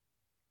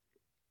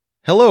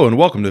Hello and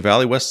welcome to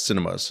Valley West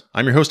Cinemas.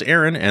 I'm your host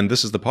Aaron, and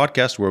this is the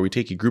podcast where we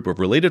take a group of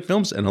related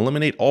films and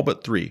eliminate all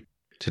but three.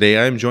 Today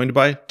I am joined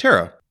by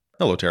Tara.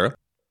 Hello, Tara.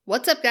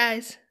 What's up,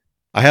 guys?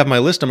 I have my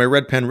list on my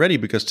red pen ready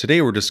because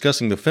today we're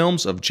discussing the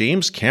films of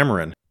James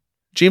Cameron.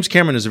 James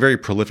Cameron is a very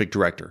prolific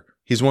director.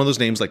 He's one of those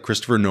names like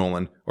Christopher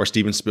Nolan or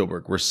Steven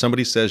Spielberg, where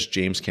somebody says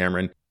James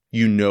Cameron,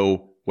 you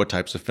know what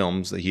types of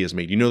films that he has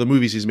made. You know the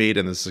movies he's made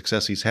and the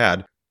success he's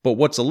had. But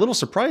what's a little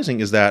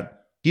surprising is that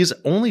he's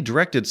only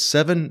directed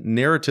 7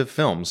 narrative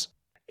films.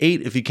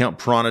 8 if you count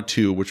Piranha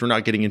 2, which we're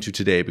not getting into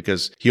today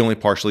because he only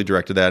partially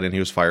directed that and he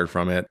was fired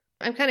from it.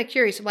 I'm kind of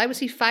curious. Why was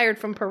he fired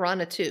from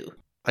Piranha 2?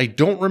 I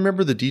don't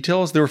remember the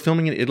details. They were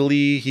filming in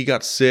Italy. He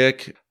got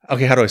sick.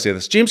 Okay, how do I say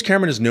this? James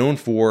Cameron is known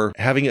for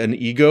having an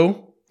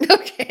ego.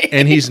 Okay.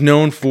 And he's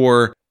known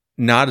for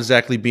not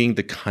exactly being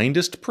the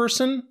kindest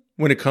person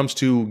when it comes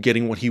to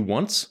getting what he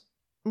wants.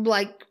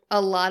 Like a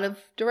lot of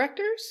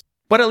directors?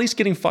 But at least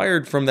getting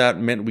fired from that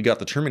meant we got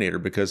the Terminator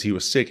because he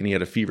was sick and he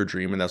had a fever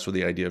dream, and that's where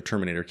the idea of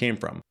Terminator came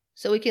from.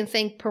 So we can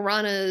thank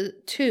Piranha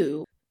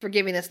 2 for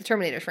giving us the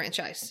Terminator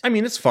franchise. I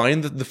mean, it's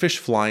fine. The fish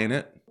fly in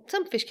it.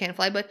 Some fish can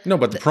fly, but... No,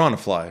 but the piranha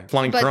fly.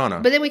 Flying piranha.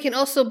 But then we can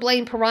also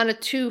blame Piranha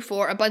 2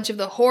 for a bunch of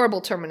the horrible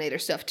Terminator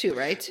stuff too,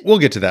 right? We'll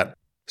get to that.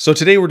 So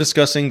today we're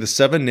discussing the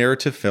 7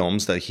 narrative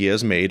films that he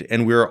has made,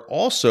 and we're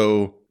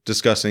also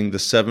discussing the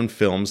 7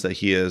 films that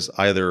he has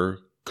either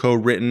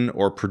co-written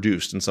or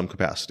produced in some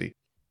capacity.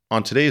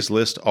 On today's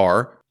list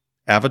are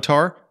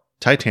Avatar,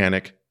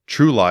 Titanic,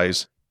 True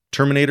Lies,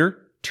 Terminator,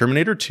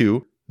 Terminator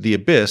 2, The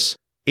Abyss,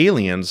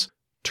 Aliens,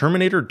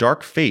 Terminator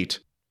Dark Fate,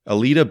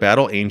 Alita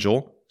Battle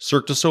Angel,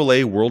 Cirque du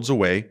Soleil Worlds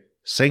Away,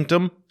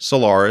 Sanctum,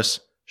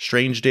 Solaris,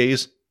 Strange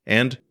Days,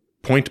 and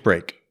Point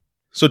Break.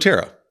 So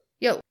Tara,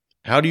 Yo.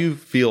 How do you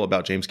feel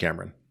about James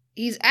Cameron?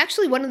 He's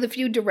actually one of the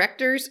few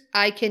directors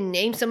I can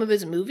name some of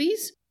his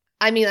movies.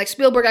 I mean, like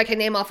Spielberg, I can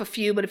name off a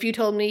few, but if you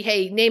told me,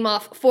 hey, name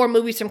off 4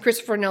 movies from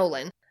Christopher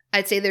Nolan,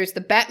 I'd say there's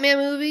the Batman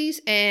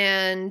movies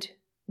and ...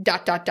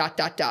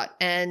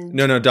 And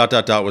No, ...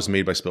 was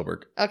made by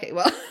Spielberg. Okay,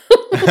 well.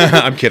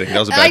 I'm kidding. That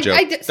was a bad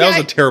joke. That was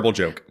a terrible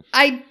joke.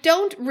 I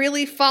don't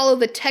really follow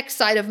the tech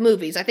side of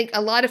movies. I think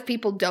a lot of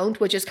people don't,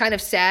 which is kind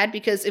of sad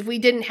because if we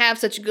didn't have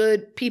such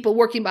good people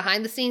working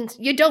behind the scenes,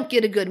 you don't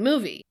get a good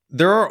movie.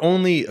 There are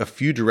only a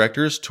few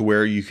directors to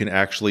where you can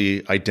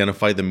actually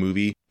identify the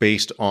movie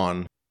based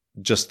on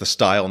just the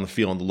style and the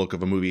feel and the look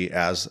of a movie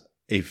as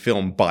a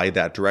film by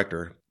that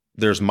director.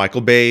 There's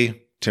Michael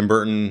Bay, Tim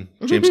Burton,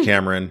 James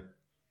Cameron.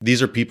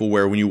 These are people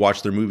where when you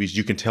watch their movies,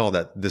 you can tell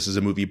that this is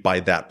a movie by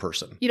that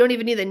person. You don't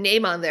even need the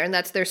name on there, and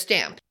that's their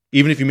stamp.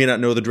 Even if you may not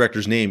know the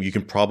director's name, you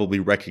can probably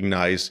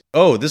recognize,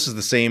 oh, this is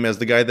the same as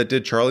the guy that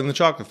did Charlie and the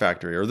Chocolate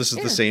Factory, or this is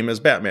the same as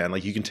Batman.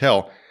 Like, you can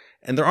tell.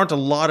 And there aren't a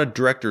lot of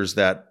directors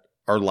that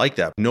are like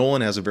that.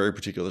 Nolan has a very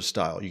particular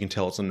style. You can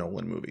tell it's a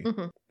Nolan movie.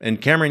 Mm-hmm.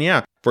 And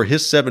Cameron, for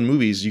his 7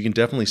 movies, you can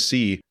definitely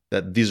see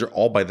that these are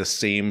all by the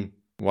same,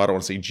 well, I don't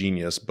want to say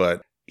genius,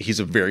 but he's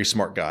a very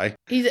smart guy.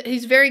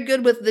 He's very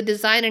good with the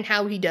design and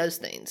how he does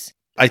things.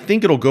 I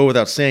think it'll go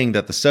without saying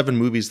that the 7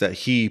 movies that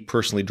he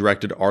personally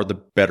directed are the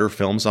better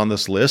films on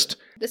this list.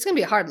 This is going to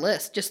be a hard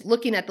list. Just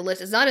looking at the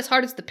list. It's not as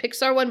hard as the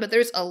Pixar one, but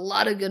there's a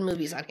lot of good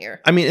movies on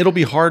here. I mean, it'll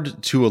be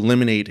hard to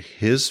eliminate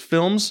his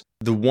films.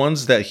 The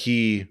ones that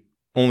he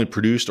only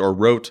produced or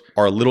wrote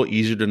are a little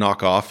easier to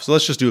knock off. So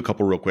let's just do a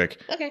couple real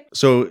quick. Okay.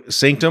 So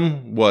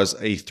Sanctum was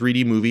a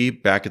 3D movie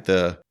back at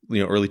the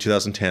early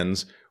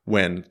 2010s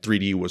when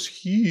 3D was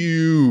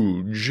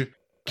huge.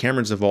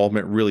 Cameron's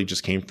involvement really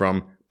just came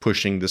from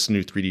pushing this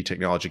new 3D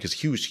technology because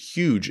he was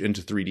huge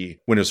into 3D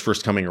when it was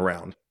first coming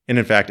around. And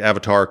in fact,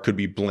 Avatar could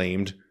be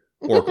blamed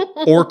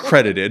or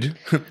credited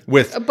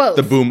with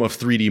the boom of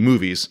 3D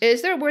movies.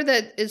 Is there a word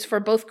that is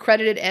for both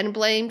credited and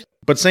blamed?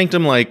 But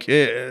Sanctum,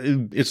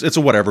 it's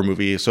a whatever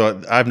movie,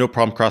 so I have no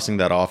problem crossing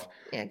that off.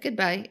 Yeah,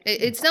 goodbye.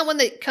 It's not one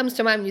that comes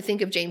to mind when you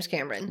think of James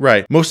Cameron.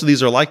 Right. Most of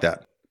these are like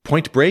that.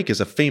 Point Break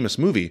is a famous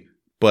movie,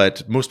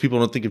 but most people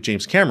don't think of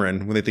James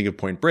Cameron when they think of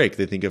Point Break.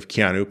 They think of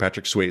Keanu,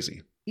 Patrick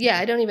Swayze. Yeah,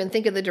 I don't even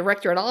think of the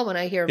director at all when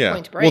I hear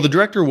Point Break. Well, the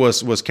director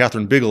was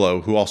Catherine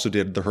Bigelow, who also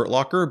did The Hurt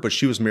Locker, but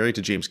she was married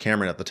to James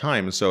Cameron at the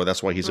time, and so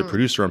that's why he's a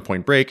producer on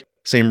Point Break.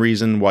 Same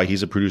reason why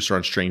he's a producer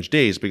on Strange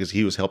Days, because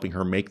he was helping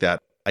her make that.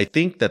 I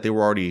think that they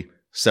were already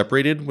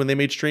separated when they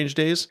made Strange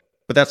Days,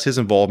 but that's his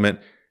involvement.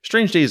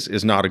 Strange Days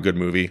is not a good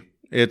movie.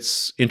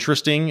 It's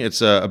interesting.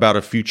 It's about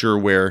a future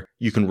where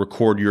you can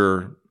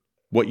record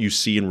what you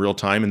see in real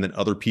time, and then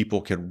other people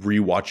can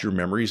rewatch your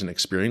memories and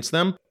experience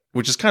them,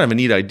 which is kind of a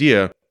neat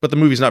idea, but the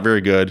movie's not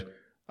very good.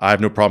 I have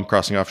no problem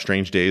crossing off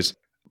Strange Days.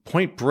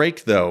 Point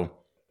Break, though.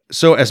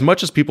 So as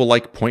much as people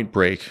like Point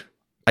Break,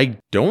 I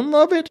don't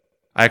love it.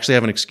 I actually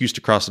have an excuse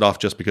to cross it off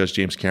just because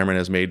James Cameron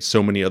has made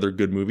so many other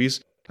good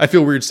movies. I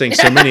feel weird saying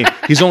so many.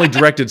 He's only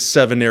directed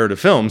 7 narrative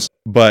films,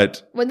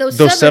 but when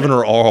those 7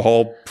 are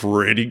all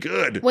pretty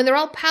good. When they're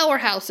all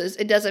powerhouses,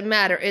 it doesn't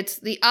matter. It's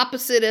the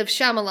opposite of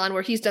Shyamalan,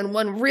 where he's done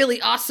one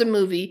really awesome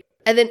movie,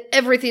 and then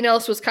everything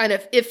else was kind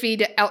of iffy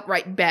to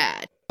outright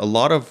bad. A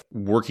lot of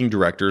working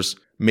directors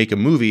make a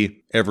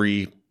movie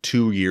every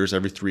 2 years,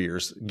 every 3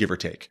 years, give or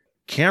take.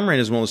 Cameron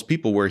is one of those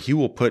people where he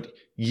will put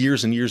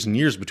years and years and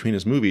years between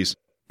his movies,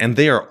 and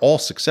they are all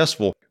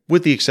successful,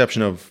 with the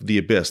exception of The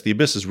Abyss. The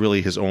Abyss is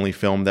really his only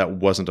film that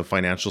wasn't a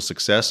financial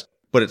success,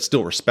 but it's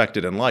still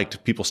respected and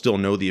liked. People still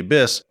know The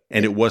Abyss,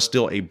 and it was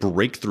still a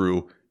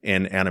breakthrough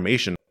in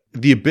animation.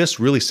 The Abyss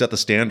really set the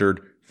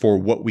standard for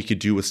what we could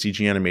do with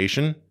CG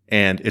animation,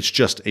 and it's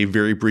just a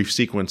very brief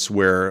sequence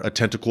where a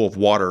tentacle of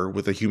water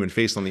with a human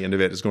face on the end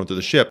of it is going through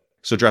the ship.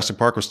 So Jurassic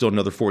Park was still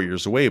another 4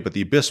 years away, but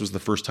The Abyss was the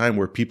first time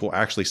where people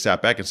actually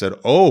sat back and said,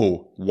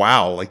 oh,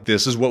 wow, like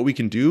this is what we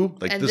can do?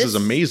 Like this is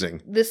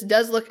amazing. This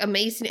does look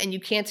amazing, and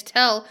you can't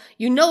tell.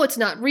 You know it's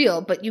not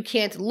real, but you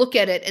can't look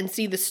at it and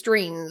see the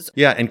strings.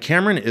 Yeah, and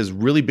Cameron is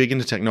really big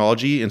into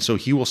technology, and so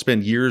he will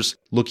spend years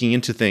looking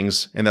into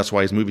things, and that's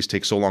why his movies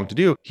take so long to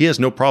do. He has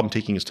no problem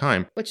taking his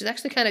time. Which is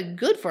actually kind of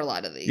good for a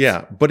lot of these.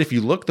 Yeah, but if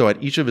you look, though,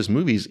 at each of his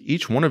movies,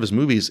 each one of his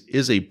movies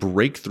is a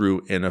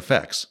breakthrough in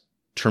effects.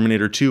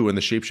 Terminator 2 and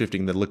the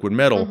shapeshifting, the liquid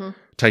metal,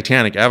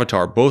 Titanic,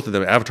 Avatar, both of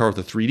them, Avatar with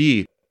the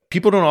 3D.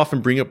 People don't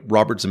often bring up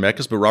Robert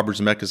Zemeckis, but Robert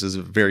Zemeckis is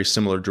a very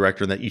similar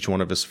director in that each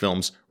one of his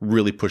films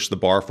really pushed the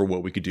bar for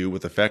what we could do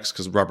with effects,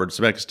 because Robert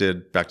Zemeckis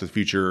did Back to the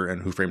Future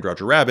and Who Framed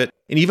Roger Rabbit,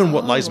 and even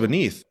What Lies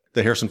Beneath,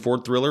 the Harrison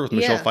Ford thriller with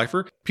Michelle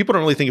Pfeiffer. People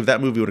don't really think of that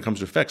movie when it comes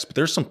to effects, but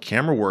there's some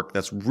camera work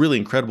that's really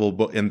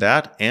incredible in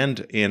that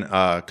and in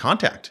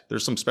Contact.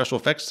 There's some special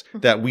effects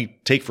that we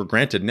take for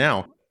granted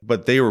now.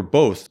 But they were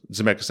both,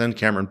 Zemeckis and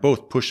Cameron,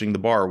 both pushing the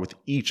bar with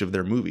each of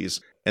their movies.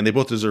 And they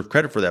both deserve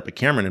credit for that. But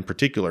Cameron in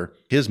particular,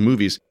 his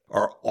movies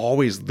are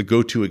always the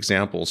go-to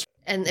examples.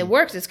 And it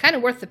works. It's kind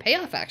of worth the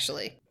payoff,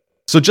 actually.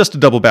 So just to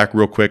double back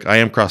real quick, I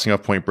am crossing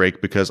off Point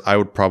Break because I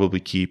would probably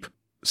keep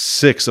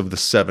 6 of the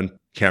 7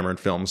 Cameron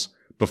films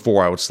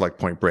before I would select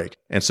Point Break.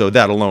 And so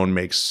that alone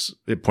makes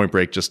Point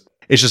Break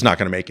it's just not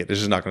going to make it. It's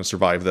just not going to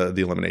survive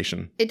the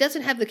elimination. It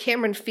doesn't have the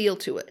Cameron feel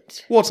to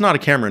it. Well, it's not a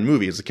Cameron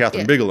movie. It's a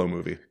Catherine Bigelow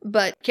movie.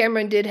 But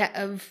Cameron did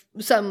have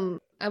some,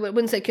 I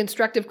wouldn't say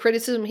constructive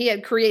criticism. He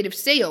had creative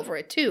say over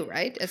it too,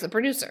 right? As a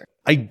producer.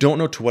 I don't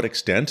know to what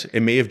extent. It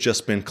may have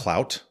just been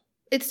clout.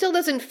 It still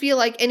doesn't feel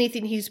like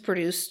anything he's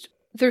produced.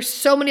 There's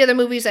so many other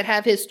movies that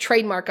have his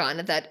trademark on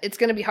it that it's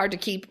going to be hard to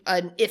keep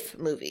an if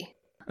movie.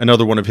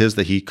 Another one of his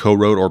that he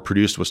co-wrote or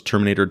produced was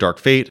Terminator Dark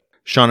Fate.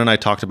 Sean and I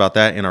talked about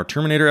that in our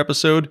Terminator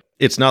episode.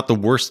 It's not the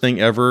worst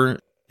thing ever.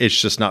 It's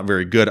just not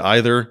very good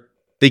either.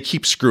 They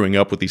keep screwing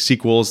up with these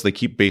sequels. They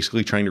keep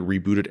basically trying to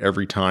reboot it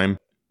every time.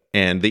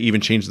 And they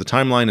even changed the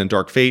timeline in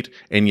Dark Fate,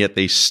 and yet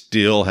they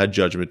still had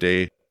Judgment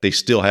Day. They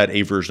still had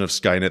a version of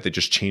Skynet. They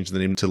just changed the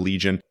name to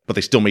Legion, but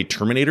they still made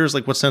Terminators.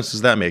 Like, what sense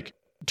does that make?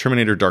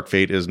 Terminator Dark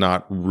Fate is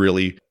not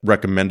really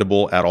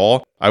recommendable at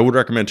all. I would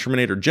recommend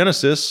Terminator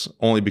Genesis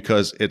only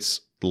because it's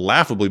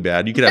laughably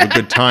bad. You could have a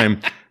good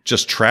time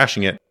just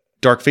trashing it.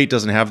 Dark Fate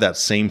doesn't have that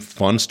same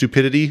fun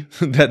stupidity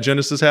that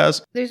Genesis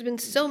has. There's been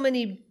so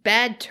many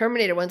bad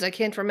Terminator ones, I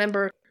can't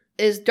remember.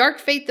 Is Dark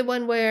Fate the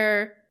one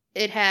where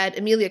it had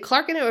Emilia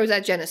Clarke in it, or was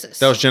that Genesis?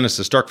 That was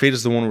Genesis. Dark Fate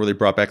is the one where they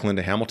brought back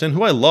Linda Hamilton,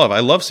 who I love. I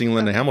love seeing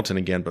Linda Hamilton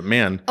again, but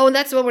man. Oh, and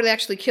that's the one where they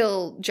actually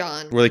kill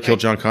John. Where they kill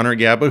John Connor,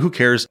 yeah, but who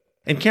cares?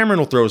 And Cameron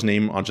will throw his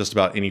name on just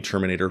about any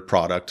Terminator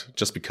product,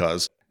 just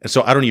because. And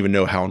so I don't even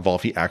know how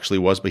involved he actually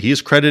was, but he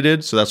is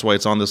credited, so that's why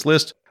it's on this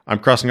list. I'm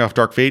crossing off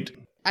Dark Fate.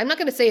 I'm not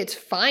going to say it's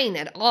fine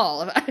at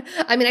all.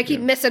 I mean, I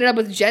keep messing it up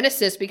with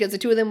Genesis because the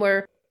two of them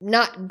were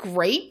not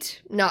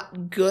great,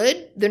 not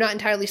good. They're not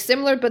entirely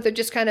similar, but they're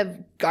just kind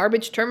of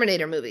garbage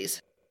Terminator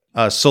movies.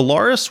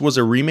 Solaris was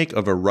a remake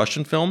of a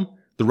Russian film.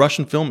 The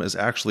Russian film is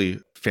actually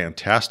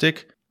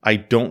fantastic. I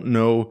don't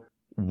know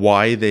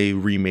why they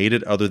remade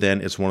it other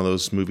than it's one of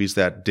those movies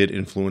that did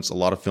influence a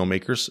lot of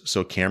filmmakers.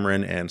 So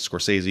Cameron and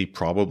Scorsese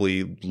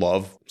probably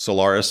love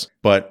Solaris,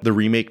 but the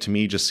remake to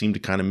me just seemed to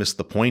kind of miss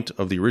the point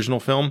of the original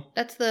film.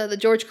 That's the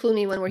George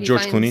Clooney one where he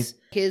finds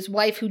his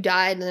wife who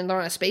died and then they're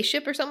on a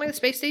spaceship or something like a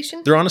space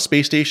station? They're on a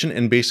space station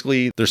and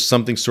basically there's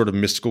something sort of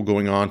mystical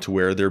going on to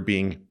where they're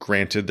being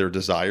granted their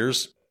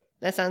desires.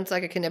 That sounds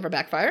like it can never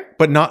backfire.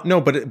 But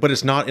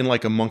it's not in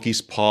like a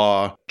monkey's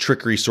paw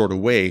trickery sort of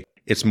way.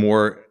 It's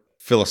more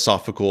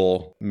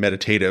philosophical,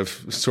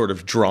 meditative sort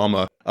of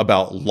drama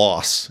about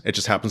loss. It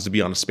just happens to be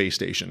on a space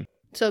station.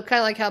 So kind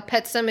of like how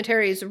Pet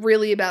Sematary is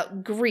really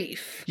about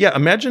grief. Yeah,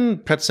 imagine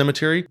Pet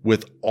Sematary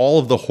with all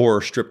of the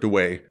horror stripped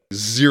away,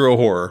 zero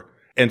horror,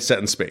 and set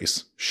in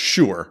space.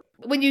 Sure.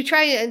 When you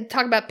try and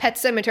talk about Pet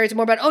Sematary, it's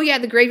more about,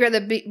 the graveyard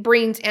that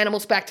brings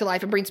animals back to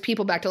life and brings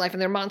people back to life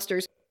and they're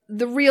monsters.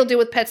 The real deal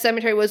with Pet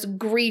Sematary was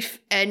grief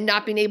and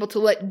not being able to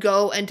let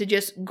go and to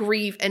just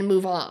grieve and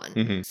move on.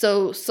 Mm-hmm.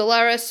 So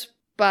Solaris,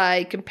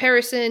 by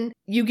comparison,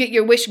 you get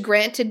your wish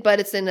granted, but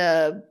it's in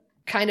a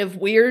kind of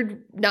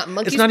weird, not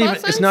monkey's paw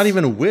sense. It's not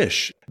even a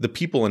wish. The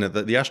people in it,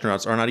 the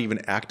astronauts, are not even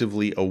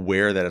actively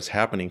aware that it's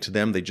happening to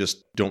them. They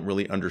just don't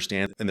really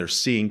understand, and they're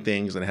seeing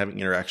things and having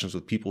interactions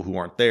with people who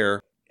aren't there.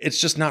 It's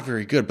just not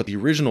very good, but the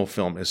original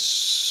film is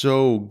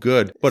so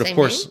good. But Same of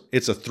course, name?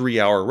 it's a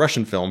 3-hour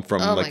Russian film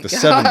from Oh like my the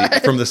God.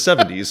 70s, from the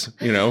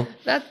 70s, you know.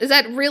 Is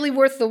that really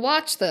worth the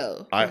watch,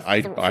 though?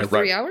 I For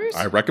 3 hours?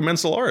 I recommend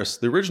Solaris,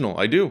 the original.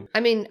 I do. I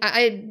mean,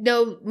 I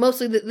know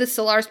mostly this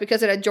Solaris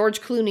because it had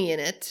George Clooney in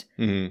it.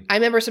 Mm-hmm. I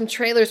remember some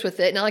trailers with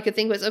it, and all I could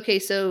think was, okay,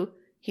 so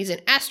he's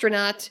an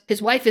astronaut.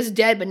 His wife is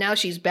dead, but now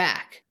she's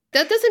back.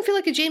 That doesn't feel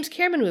like a James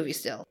Cameron movie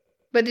still.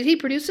 But did he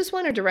produce this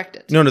one or direct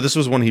it? No, this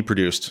was one he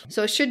produced.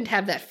 So it shouldn't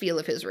have that feel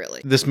of his,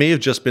 really. This may have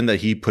just been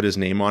that he put his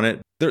name on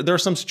it. There are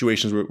some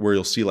situations where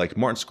you'll see like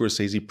Martin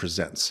Scorsese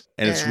presents,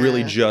 and it's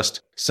really just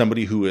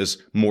somebody who is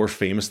more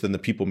famous than the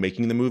people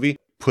making the movie,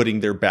 putting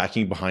their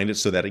backing behind it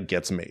so that it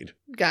gets made.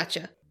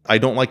 Gotcha. I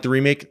don't like the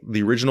remake.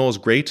 The original is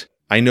great.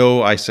 I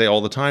know I say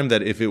all the time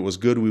that if it was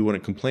good, we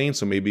wouldn't complain.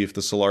 So maybe if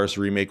the Solaris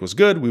remake was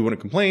good, we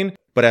wouldn't complain.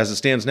 But as it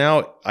stands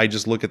now, I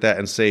just look at that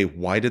and say,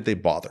 why did they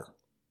bother?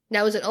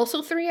 Now, is it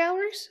also 3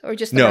 hours or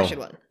just the No, Russian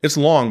one? it's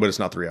long, but it's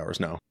not 3 hours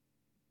now.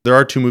 There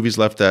are 2 movies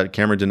left that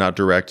Cameron did not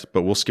direct,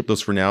 but we'll skip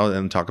those for now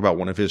and talk about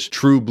one of his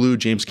true blue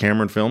James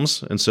Cameron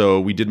films. And so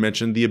we did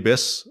mention The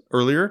Abyss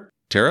earlier.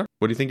 Tara,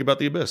 what do you think about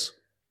The Abyss?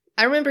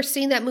 I remember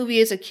seeing that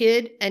movie as a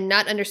kid and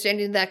not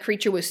understanding that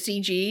creature was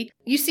CG.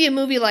 You see a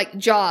movie like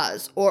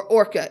Jaws or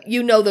Orca,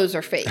 you know those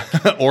are fake.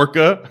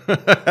 Orca?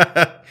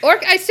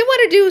 Orca, I still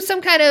want to do some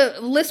kind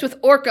of list with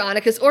Orca on it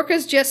because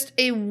Orca's just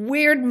a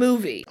weird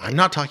movie. I'm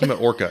not talking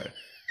about Orca.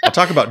 I'll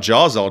talk about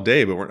Jaws all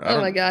day, but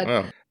Oh my God.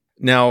 Oh.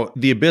 Now,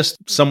 The Abyss,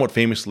 somewhat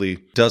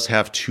famously, does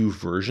have 2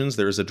 versions.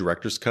 There is a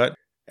director's cut.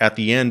 At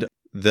the end,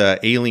 the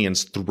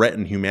aliens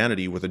threaten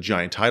humanity with a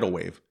giant tidal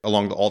wave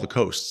along all the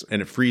coasts,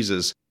 and it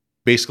freezes.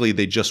 Basically,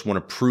 they just want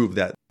to prove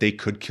that they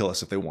could kill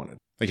us if they wanted.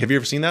 Like, have you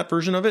ever seen that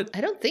version of it? I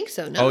don't think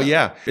so, no. Oh,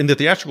 yeah. In the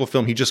theatrical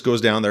film, he just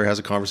goes down there, has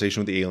a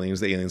conversation with the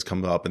aliens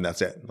come up, and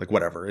that's it. Like,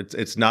 whatever.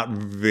 It's not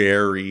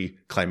very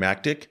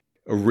climactic.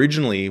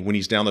 Originally, when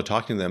he's down there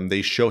talking to them,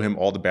 they show him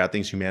all the bad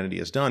things humanity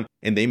has done,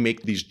 and they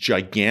make these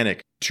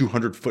gigantic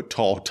 200-foot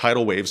tall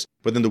tidal waves,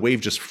 but then the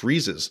wave just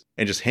freezes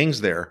and just hangs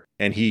there,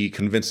 and he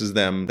convinces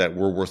them that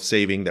we're worth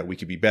saving, that we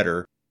could be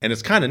better. And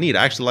it's kind of neat.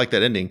 I actually like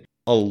that ending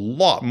a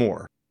lot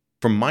more.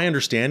 From my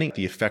understanding,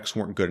 the effects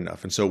weren't good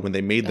enough. And so when they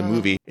made the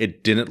movie,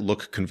 it didn't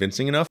look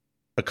convincing enough.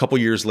 A couple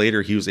years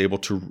later, he was able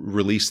to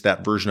release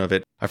that version of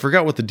it. I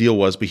forgot what the deal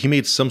was, but he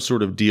made some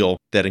sort of deal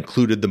that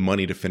included the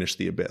money to finish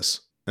The Abyss.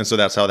 And so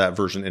that's how that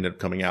version ended up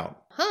coming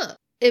out. Huh.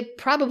 It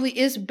probably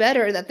is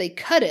better that they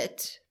cut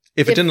it.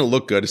 If it didn't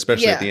look good,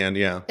 especially at the end,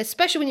 yeah.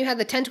 Especially when you had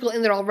the tentacle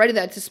in there already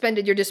that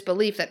suspended your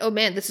disbelief that, oh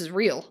man, this is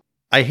real.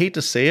 I hate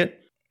to say it,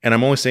 and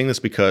I'm only saying this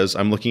because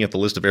I'm looking at the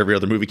list of every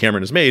other movie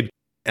Cameron has made,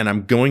 and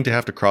I'm going to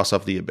have to cross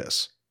off The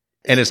Abyss.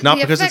 And it's not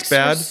because it's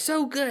bad. The effects were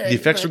so good. The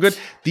effects are good.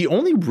 The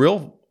only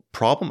real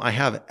problem I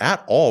have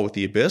at all with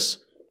The Abyss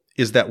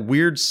is that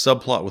weird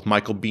subplot with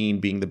Michael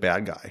Biehn being the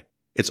bad guy.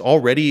 It's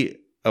already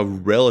a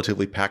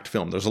relatively packed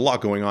film. There's a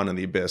lot going on in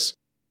The Abyss.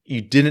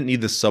 You didn't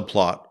need the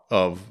subplot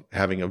of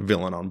having a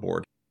villain on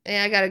board.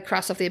 Yeah, I got to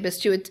cross off The Abyss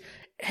too.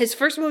 His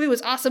first movie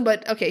was awesome,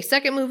 but okay,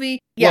 second movie,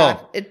 yeah,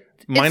 it's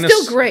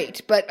still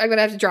great, but I'm going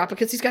to have to drop it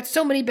because he's got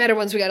so many better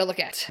ones we got to look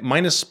at.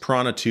 Minus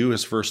Piranha 2,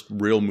 his first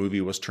real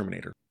movie was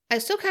Terminator. I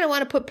still kind of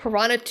want to put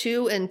Piranha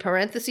 2 in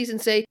parentheses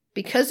and say,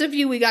 because of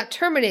you, we got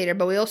Terminator,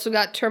 but we also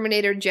got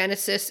Terminator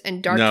Genesis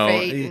and Dark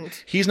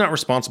Fate. He's not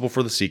responsible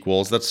for the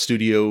sequels. That's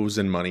studios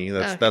and money.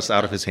 That's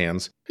out of his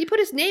hands. He put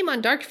his name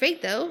on Dark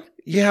Fate, though.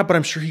 Yeah, but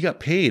I'm sure he got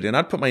paid, and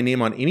I'd put my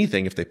name on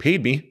anything if they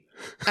paid me.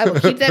 I will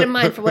keep that in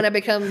mind for when I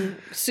become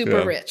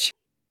super rich.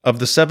 Of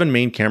the 7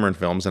 main Cameron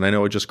films, and I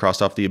know I just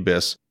crossed off The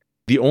Abyss,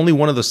 the only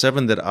one of the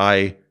 7 that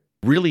I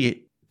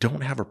really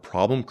don't have a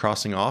problem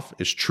crossing off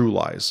is True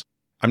Lies.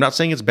 I'm not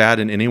saying it's bad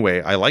in any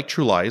way. I like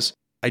True Lies.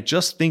 I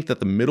just think that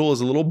the middle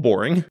is a little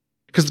boring.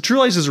 Because The True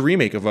Lies is a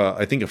remake of,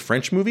 I think, a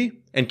French movie.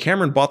 And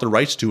Cameron bought the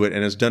rights to it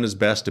and has done his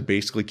best to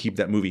basically keep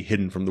that movie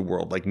hidden from the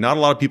world. Like, not a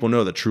lot of people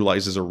know that True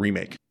Lies is a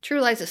remake. True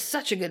Lies is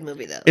such a good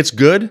movie, though. It's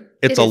good.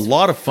 It's a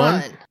lot of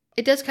fun.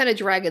 It does kind of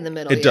drag in the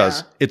middle. It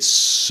does. It's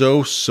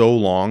so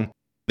long.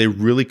 They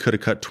really could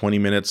have cut 20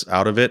 minutes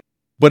out of it.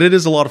 But it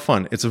is a lot of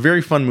fun. It's a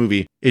very fun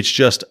movie. It's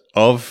just,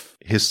 of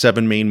his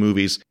 7 main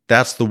movies,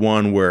 that's the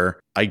one where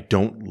I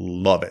don't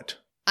love it.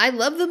 I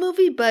love the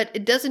movie, but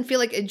it doesn't feel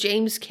like a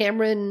James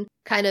Cameron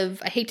kind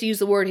of, I hate to use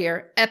the word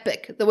here,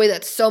 epic, the way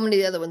that so many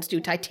of the other ones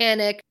do.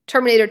 Titanic,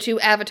 Terminator 2,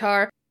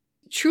 Avatar.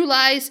 True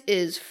Lies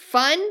is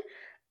fun.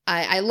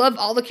 I love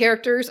all the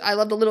characters. I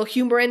love the little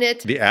humor in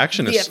it. The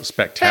action is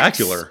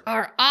spectacular.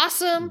 Are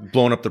awesome.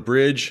 Blowing up the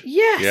bridge.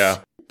 Yes. Yeah.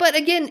 But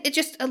again, it's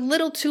just a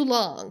little too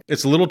long.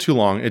 It's a little too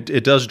long.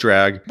 It does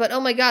drag. But oh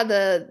my God,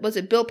 was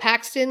it Bill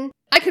Paxton?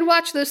 I could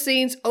watch those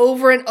scenes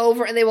over and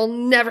over and they will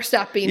never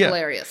stop being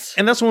hilarious.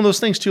 And that's one of those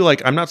things too.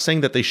 Like, I'm not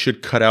saying that they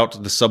should cut out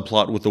the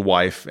subplot with the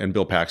wife and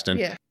Bill Paxton.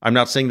 Yeah. I'm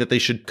not saying that they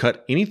should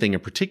cut anything in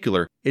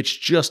particular. It's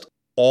just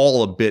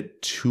all a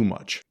bit too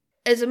much.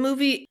 As a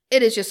movie,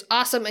 it is just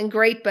awesome and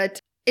great, but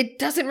it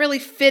doesn't really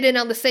fit in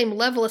on the same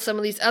level as some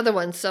of these other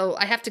ones. So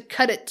I have to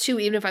cut it too,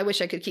 even if I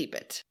wish I could keep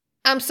it.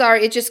 I'm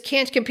sorry, it just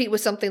can't compete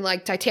with something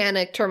like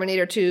Titanic,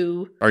 Terminator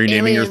 2. Are you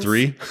naming your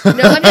Aliens. 3?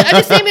 No, I'm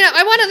just naming it.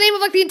 I want to name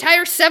like the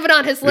entire 7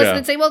 on his list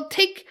and say, well,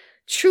 take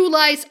True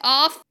Lies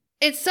off.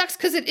 It sucks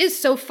because it is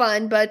so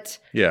fun, but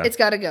it's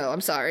got to go.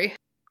 I'm sorry.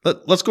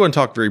 Let's go and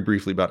talk very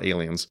briefly about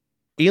Aliens.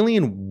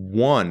 Alien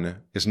 1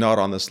 is not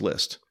on this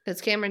list.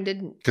 Because Cameron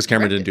didn't.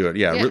 Do it.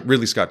 Yeah.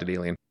 Ridley Scott did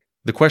Alien.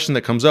 The question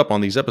that comes up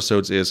on these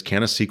episodes is,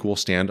 can a sequel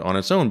stand on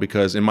its own?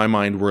 Because in my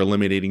mind, we're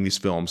eliminating these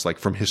films like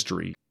from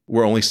history.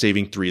 We're only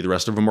saving 3. The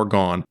rest of them are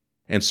gone.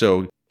 And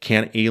so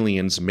can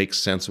Aliens make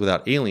sense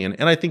without Alien?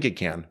 And I think it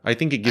can. I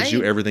think it gives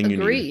you everything you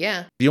need.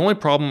 Yeah. The only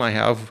problem I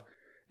have,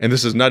 and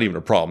this is not even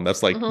a problem,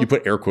 that's like, you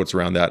put air quotes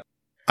around that.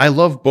 I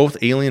love both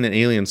Alien and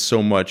Aliens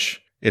so much,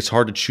 it's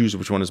hard to choose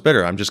which one is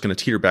better. I'm just going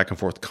to teeter back and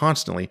forth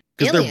constantly.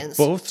 Because they're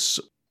both,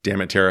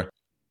 damn it, Tara.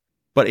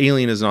 But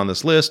Alien is on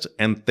this list,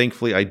 and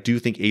thankfully I do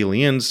think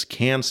Aliens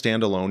can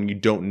stand alone. You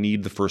don't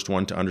need the first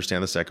one to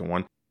understand the second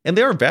one. And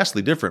they are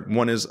vastly different.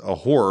 One is a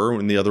horror,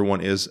 and the other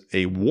one is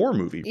a war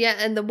movie. Yeah,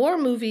 and the war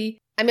movie,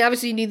 I mean,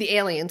 obviously you need the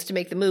aliens to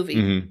make the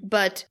movie,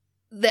 but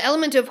the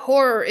element of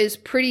horror is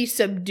pretty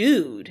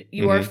subdued.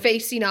 You are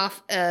facing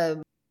off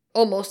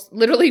almost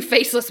literally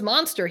faceless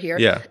monster here.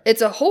 Yeah.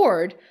 It's a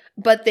horde,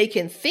 but they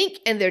can think,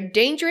 and they're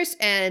dangerous,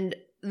 and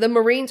the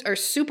Marines are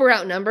super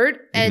outnumbered,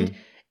 and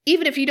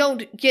even if you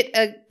don't get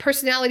a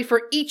personality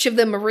for each of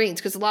the Marines,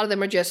 because a lot of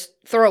them are just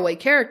throwaway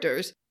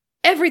characters,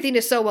 everything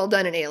is so well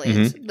done in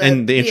Aliens.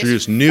 And they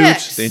introduced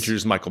Newt, they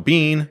introduced Michael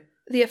Biehn.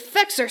 The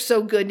effects are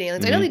so good in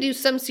Aliens. I know they do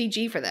some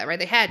CG for that, right?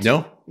 They had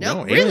to.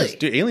 No, really?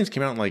 Aliens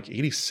came out in like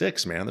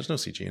 86, man. There's no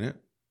CG in it.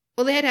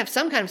 Well, they had to have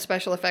some kind of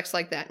special effects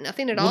like that.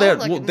 Nothing at all.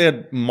 They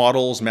had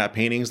models, matte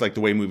paintings, like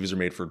the way movies are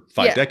made for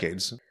 5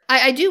 decades.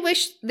 I do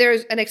wish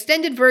there's an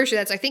extended version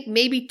that's, I think,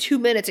 maybe 2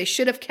 minutes. They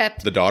should have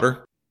kept the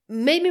daughter.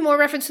 Maybe more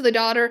reference to the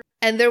daughter.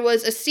 And there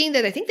was a scene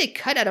that I think they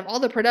cut out of all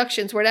the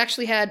productions where it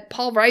actually had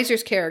Paul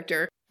Reiser's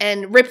character,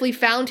 and Ripley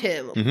found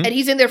him. And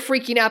he's in there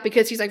freaking out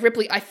because he's like,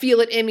 Ripley, I feel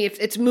it in me. If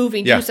it's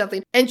moving, do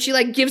something. And she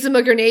like gives him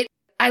a grenade.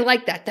 I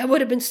like that. That would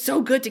have been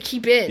so good to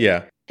keep in.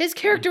 Yeah. His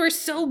character is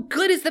so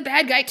good as the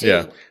bad guy too.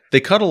 Yeah. They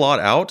cut a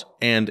lot out,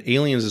 and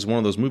Aliens is one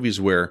of those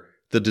movies where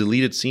the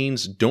deleted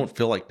scenes don't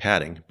feel like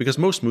padding. Because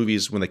most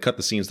movies, when they cut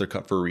the scenes, they're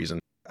cut for a reason.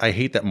 I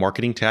hate that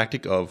marketing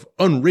tactic of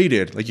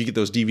unrated. Like you get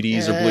those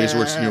DVDs or Blu-rays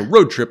where it's,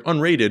 Road Trip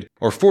unrated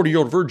or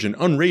 40-Year-Old Virgin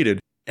unrated.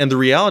 And the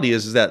reality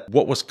is that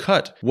what was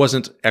cut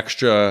wasn't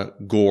extra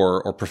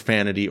gore or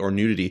profanity or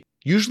nudity.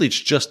 Usually it's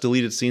just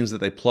deleted scenes that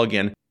they plug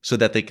in so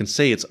that they can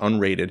say it's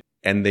unrated,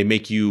 and they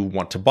make you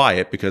want to buy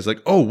it because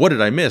like, oh, what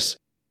did I miss?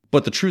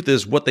 But the truth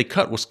is what they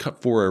cut was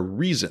cut for a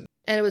reason.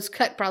 And it was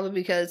cut probably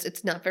because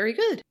it's not very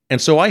good. And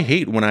so I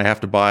hate when I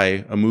have to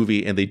buy a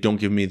movie and they don't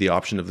give me the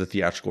option of the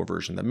theatrical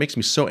version. That makes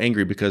me so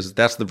angry because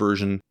that's the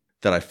version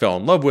that I fell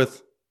in love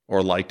with,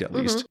 or liked at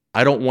least.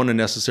 I don't want to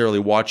necessarily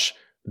watch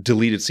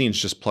deleted scenes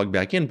just plugged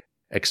back in,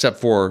 except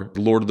for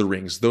Lord of the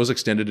Rings. Those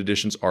extended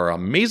editions are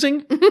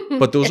amazing,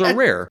 but those are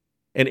rare.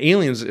 And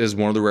Aliens is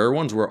one of the rare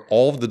ones where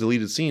all of the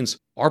deleted scenes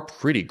are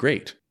pretty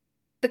great.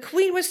 The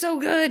Queen was so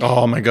good.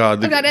 Oh my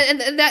God. And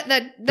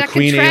that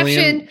contraption,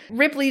 alien.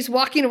 Ripley's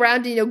walking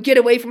around, get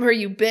away from her,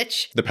 you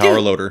bitch. The power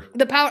loader.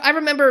 I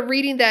remember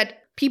reading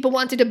that people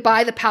wanted to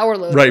buy the power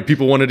loader. Right,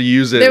 people wanted to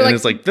use it, and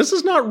it's like, this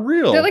is not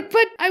real. They're like,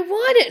 but I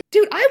want it.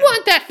 Dude, I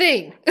want that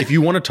thing. If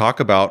you want to talk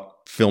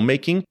about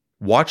filmmaking,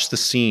 watch the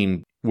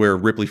scene where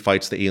Ripley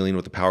fights the alien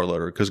with the power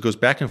loader, because it goes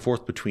back and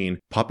forth between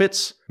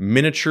puppets,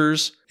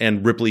 miniatures,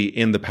 and Ripley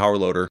in the power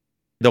loader.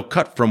 They'll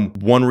cut from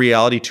one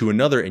reality to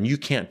another, and you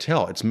can't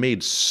tell. It's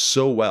made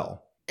so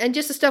well. And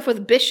just the stuff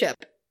with Bishop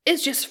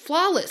is just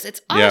flawless. It's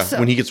awesome. Yeah,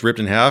 when he gets ripped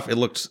in half, it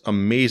looks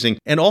amazing.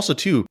 And also,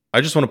 too,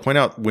 I just want to point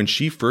out, when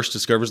she first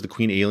discovers the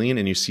Queen Alien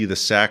and you see the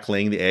sack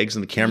laying the eggs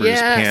and the camera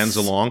just pans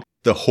along,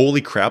 the holy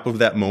crap of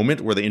that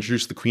moment where they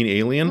introduced the Queen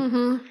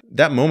Alien,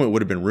 that moment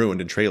would have been ruined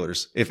in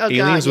trailers. If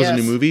Aliens was a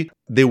new movie,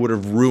 they would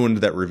have ruined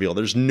that reveal.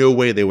 There's no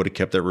way they would have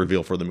kept that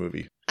reveal for the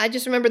movie. I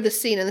just remember the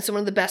scene, and this is one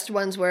of the best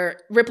ones, where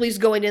Ripley's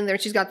going in there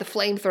and she's got the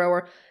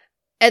flamethrower,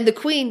 and the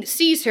Queen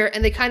sees her,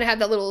 and they kind of have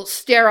that little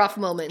stare-off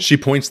moment. She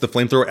points the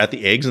flamethrower at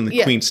the eggs, and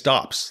the Queen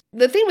stops.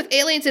 The thing with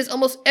Aliens is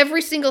almost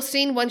every single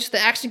scene, once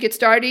the action gets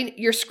started,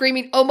 you're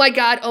screaming, oh my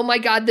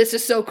God, this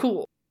is so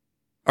cool.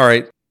 All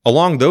right.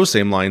 Along those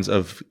same lines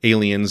of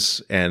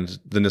Aliens and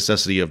the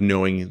necessity of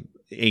knowing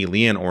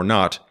Alien or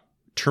not,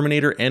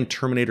 Terminator and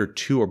Terminator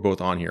 2 are both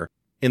on here.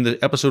 In the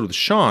episode with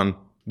Sean,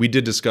 we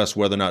did discuss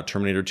whether or not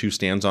Terminator 2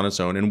 stands on its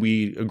own, and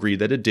we agreed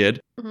that it did.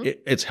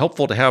 It's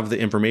helpful to have the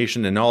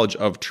information and knowledge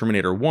of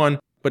Terminator 1,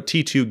 but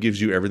T2 gives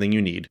you everything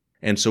you need.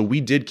 And so we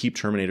did keep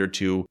Terminator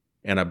 2,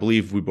 and I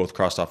believe we both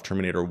crossed off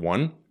Terminator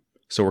 1.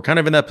 So we're kind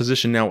of in that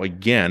position now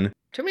again.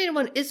 Terminator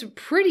 1 is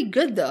pretty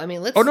good, though. I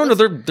mean,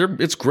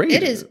 it's great.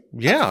 It is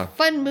a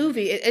fun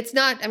movie. It's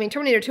not,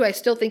 Terminator 2 I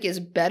still think is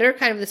better,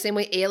 kind of the same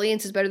way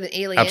Aliens is better than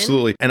Alien.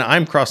 Absolutely. And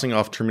I'm crossing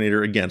off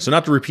Terminator again. So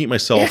not to repeat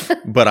myself,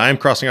 but I'm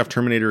crossing off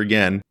Terminator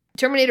again.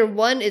 Terminator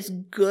 1 is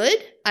good.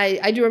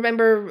 I do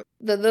remember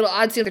the little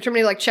odd scene of the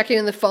Terminator checking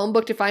in the phone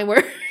book to find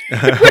where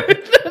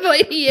the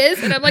way he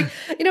is. And I'm like,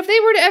 if they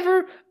were to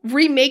ever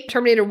remake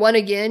Terminator 1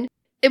 again,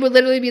 it would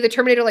literally be the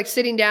Terminator like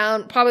sitting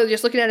down, probably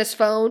just looking at his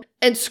phone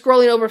and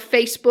scrolling over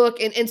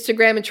Facebook and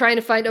Instagram and trying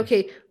to find,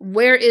 okay,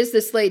 where is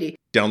this lady?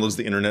 Downloads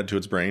the internet to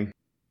its brain.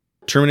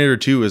 Terminator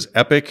 2 is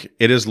epic.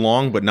 It is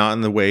long, but not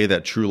in the way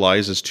that True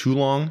Lies is too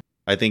long.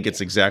 I think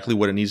it's exactly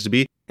what it needs to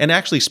be. And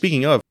actually,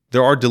 speaking of,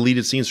 there are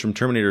deleted scenes from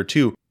Terminator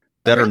 2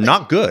 that are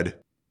not good.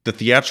 The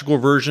theatrical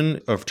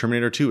version of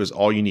Terminator 2 is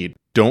all you need.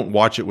 Don't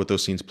watch it with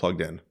those scenes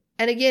plugged in.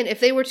 And again, if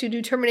they were to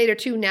do Terminator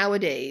 2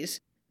 nowadays,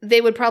 they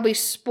would probably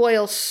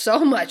spoil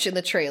so much in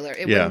the trailer.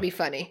 It wouldn't be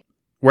funny.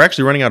 We're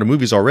actually running out of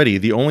movies already.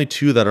 The only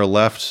two that are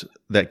left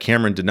that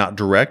Cameron did not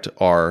direct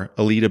are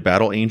Alita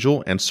Battle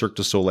Angel and Cirque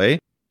du Soleil.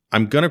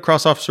 I'm going to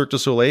cross off Cirque du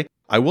Soleil.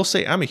 I will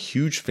say I'm a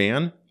huge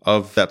fan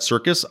of that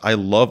circus. I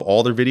love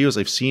all their videos.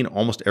 I've seen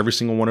almost every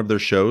single one of their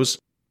shows.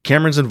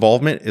 Cameron's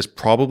involvement is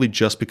probably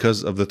just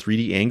because of the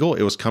 3D angle.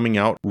 It was coming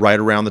out right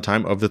around the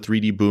time of the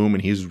 3D boom,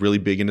 and he's really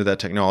big into that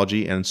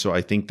technology. And so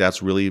I think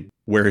that's really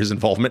where his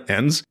involvement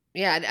ends.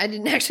 Yeah, I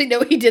didn't actually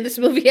know he did this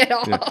movie at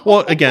all. Yeah.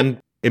 Well,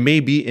 again, it may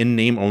be in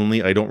name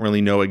only. I don't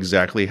really know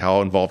exactly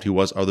how involved he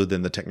was other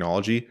than the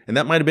technology. And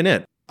that might have been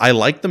it. I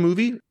like the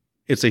movie.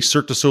 It's a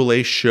Cirque du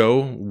Soleil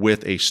show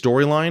with a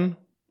storyline.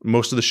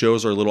 Most of the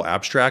shows are a little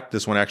abstract.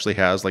 This one actually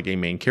has like a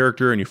main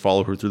character and you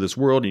follow her through this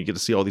world and you get to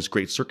see all these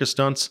great circus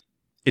stunts.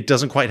 It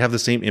doesn't quite have the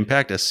same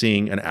impact as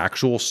seeing an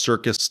actual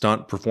circus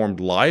stunt performed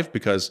live,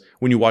 because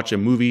when you watch a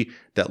movie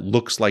that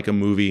looks like a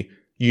movie,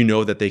 you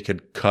know that they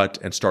could cut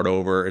and start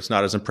over. It's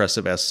not as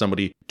impressive as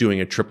somebody doing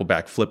a triple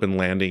back flip and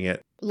landing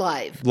it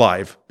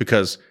live,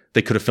 because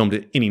they could have filmed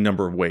it any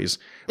number of ways.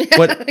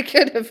 But they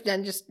could have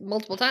done just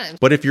multiple times.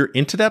 But if you're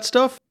into that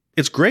stuff,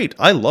 it's great.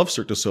 I love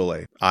Cirque du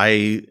Soleil.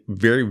 I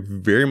very,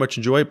 very much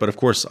enjoy it. But of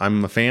course,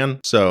 I'm a fan,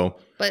 so...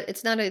 But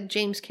it's not a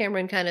James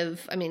Cameron kind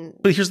of,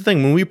 But here's the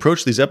thing. When we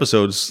approach these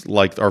episodes,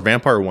 like our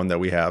vampire one that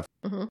we have,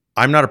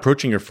 I'm not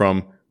approaching it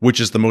from which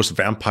is the most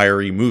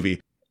vampire-y movie.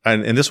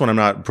 And in this one, I'm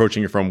not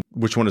approaching it from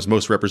which one is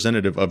most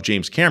representative of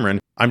James Cameron.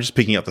 I'm just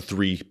picking out the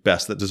 3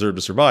 best that deserve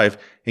to survive.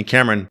 And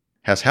Cameron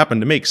has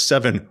happened to make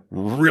 7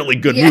 really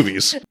good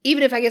movies.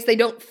 Even if I guess they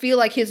don't feel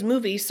like his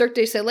movie, Cirque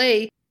du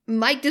Soleil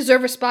might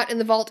deserve a spot in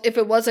the vault if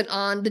it wasn't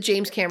on the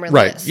James Cameron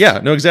list. Right. Yeah,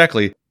 no,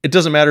 exactly. It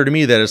doesn't matter to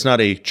me that it's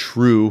not a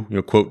true,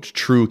 quote,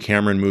 true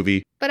Cameron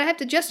movie. But I have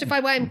to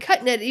justify why I'm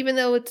cutting it, even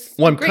though it's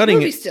a great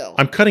movie still.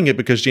 I'm cutting it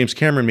because James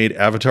Cameron made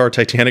Avatar,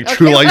 Titanic,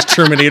 True Lies,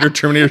 Terminator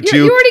 2,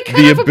 you already cut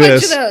The off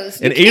Abyss, a bunch of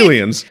those. And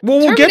Aliens. Well,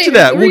 we'll get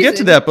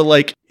to that. But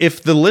like,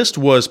 if the list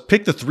was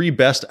pick the 3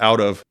 best out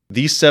of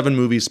these 7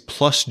 movies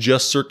plus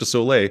just Cirque du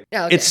Soleil,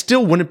 it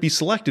still wouldn't be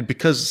selected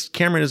because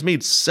Cameron has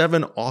made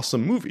 7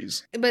 awesome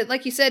movies. But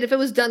like you said, if it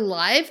was done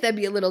live, that'd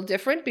be a little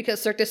different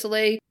because Cirque du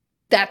Soleil,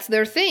 that's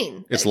their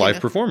thing. It's live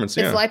performance,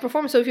 yeah. It's live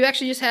performance. So if you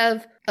actually just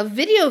have a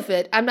video of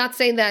it, I'm not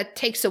saying that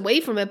takes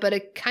away from it, but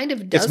it kind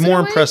of does. It's more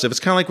impressive.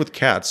 It's kind of like with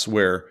Cats,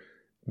 where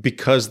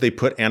because they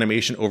put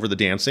animation over the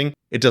dancing,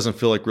 it doesn't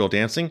feel like real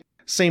dancing.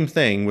 Same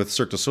thing with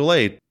Cirque du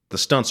Soleil. The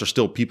stunts are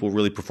still people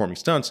really performing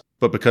stunts,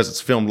 but because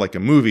it's filmed like a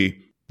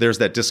movie, there's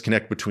that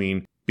disconnect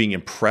between being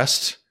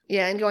impressed.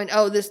 Yeah, and going,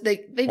 oh, they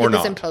did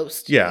this in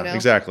post. Yeah,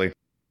 exactly.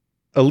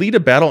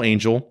 Alita Battle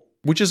Angel,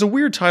 which is a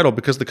weird title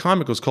because the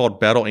comic was called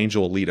Battle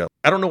Angel Alita.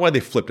 I don't know why they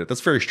flipped it.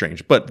 That's very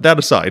strange. But that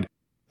aside,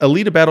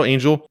 Alita Battle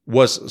Angel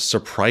was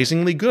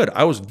surprisingly good.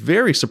 I was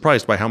very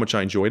surprised by how much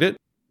I enjoyed it.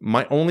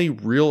 My only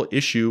real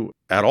issue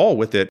at all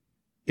with it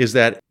is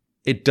that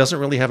it doesn't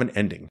really have an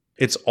ending.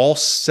 It's all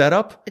set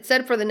up. It's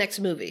set up for the next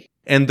movie.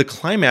 And the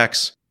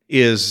climax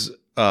is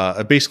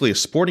basically a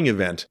sporting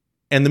event.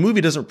 And the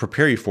movie doesn't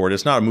prepare you for it.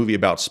 It's not a movie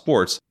about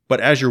sports. But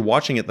as you're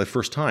watching it the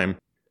first time,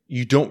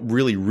 you don't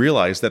really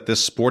realize that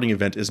this sporting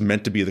event is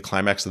meant to be the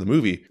climax of the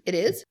movie. It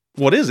is?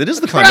 Well, it is. It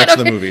is the climax of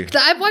the movie.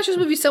 I've watched this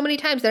movie so many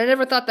times that I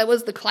never thought that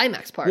was the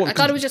climax part. I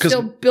thought it was just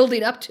still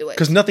building up to it.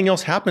 Because nothing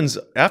else happens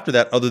after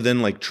that other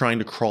than like trying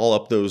to crawl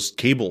up those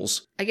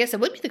cables. I guess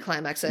it would be the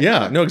climax then.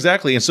 Yeah, no,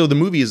 exactly. And so the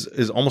movie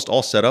is almost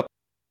all set up.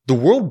 The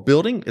world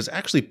building is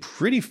actually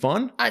pretty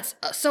fun. It's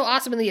so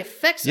awesome, and the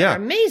effects are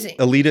amazing.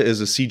 Alita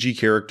is a CG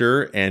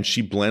character, and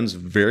she blends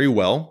very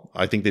well.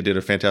 I think they did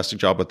a fantastic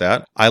job with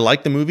that. I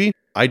like the movie.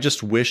 I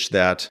just wish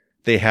that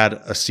they had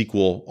a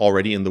sequel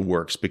already in the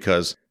works,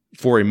 because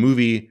for a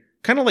movie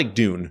kind of like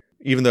Dune,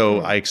 even though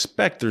I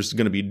expect there's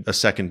going to be a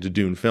second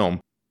Dune film,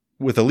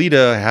 with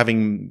Alita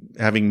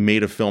having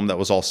made a film that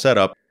was all set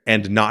up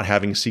and not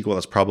having a sequel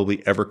that's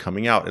probably ever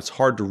coming out, it's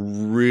hard to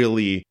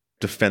really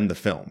defend the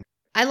film.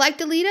 I liked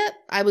Alita.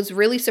 I was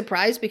really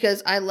surprised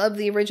because I love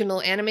the original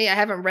anime. I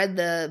haven't read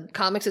the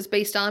comics it's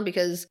based on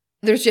because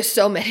there's just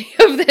so many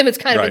of them. It's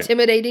kind of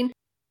intimidating.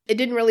 It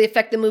didn't really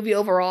affect the movie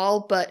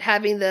overall, but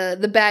having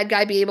the bad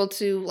guy be able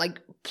to like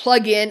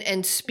plug in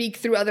and speak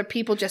through other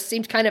people just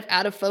seems kind of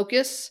out of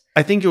focus.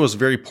 I think it was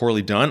very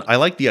poorly done. I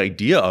like the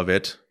idea of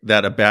it,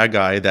 that a bad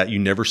guy that you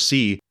never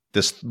see,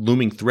 this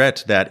looming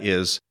threat that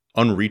is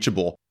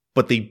unreachable,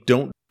 but they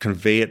don't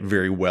convey it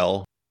very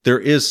well. There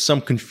is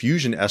some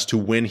confusion as to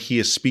when he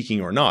is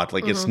speaking or not.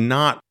 Like, it's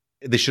not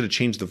They should have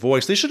changed the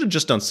voice. They should have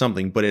just done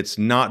something, but it's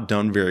not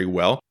done very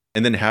well.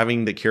 And then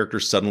having the character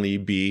suddenly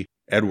be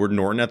Edward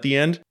Norton at the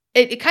end.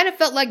 It kind of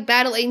felt like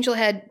Battle Angel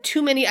had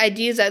too many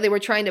ideas that they were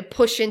trying to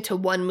push into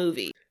one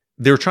movie.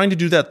 They were trying to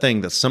do that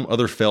thing that some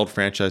other failed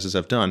franchises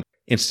have done.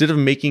 Instead of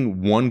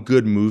making one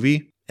good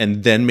movie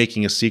and then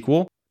making a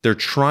sequel, they're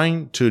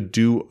trying to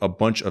do a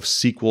bunch of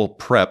sequel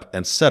prep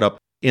and setup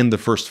in the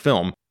first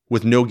film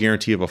with no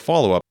guarantee of a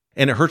follow-up.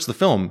 And it hurts the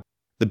film.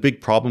 The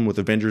big problem with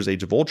Avengers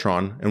Age of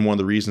Ultron, and one of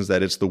the reasons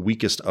that it's the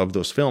weakest of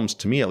those films,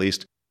 to me at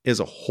least, is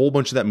a whole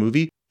bunch of that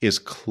movie is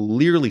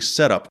clearly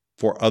set up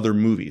for other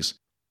movies.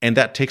 And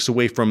that takes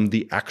away from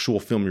the actual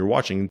film you're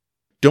watching.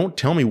 Don't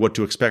tell me what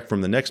to expect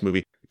from the next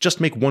movie.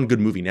 Just make one good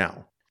movie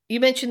now.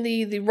 You mentioned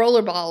the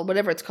rollerball,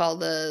 whatever it's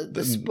called,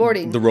 the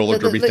sporting. The roller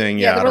derby thing.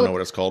 Yeah, I don't know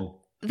what it's called.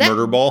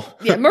 Murder ball?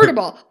 Yeah, murder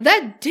ball.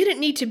 That didn't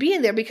need to be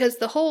in there because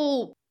the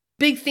whole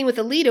big thing with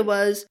Alita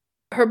was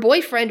her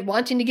boyfriend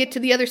wanting to get to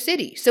the other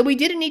city. So we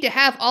didn't need to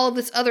have all of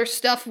this other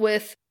stuff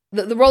with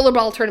the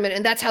rollerball tournament,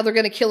 and that's how they're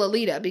going to kill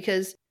Alita,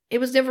 because it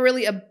was never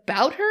really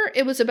about her.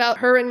 It was about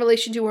her in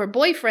relation to her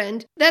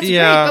boyfriend. That's great,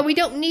 but we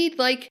don't need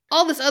like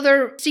all this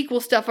other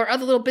sequel stuff or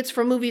other little bits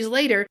from movies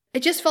later.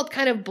 It just felt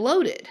kind of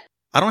bloated.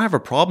 I don't have a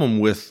problem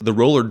with the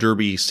roller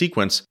derby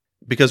sequence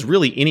because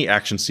really any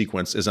action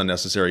sequence is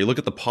unnecessary. You look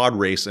at the pod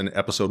race in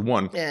episode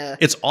 1. Yeah.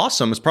 It's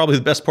awesome. It's probably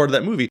the best part of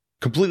that movie.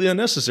 Completely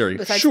unnecessary.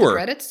 Besides sure. the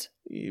credits?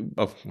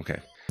 Oh, okay.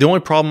 The only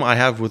problem I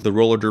have with the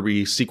roller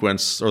derby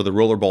sequence or the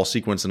rollerball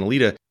sequence in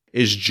Alita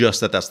is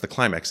just that that's the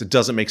climax. It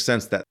doesn't make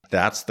sense that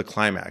that's the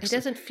climax. It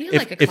doesn't feel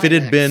like a climax. If it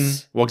had been,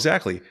 well,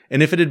 exactly.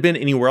 And if it had been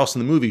anywhere else in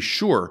the movie,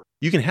 sure,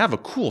 you can have a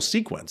cool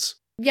sequence.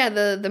 Yeah,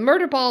 the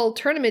murder ball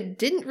tournament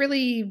didn't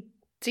really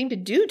seem to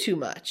do too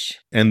much.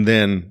 And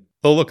then,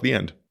 oh, look, the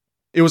end.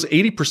 It was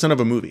 80% of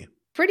a movie.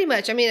 Pretty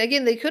much. I mean,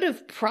 again, they could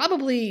have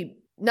probably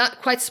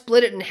not quite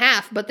split it in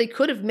half, but they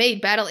could have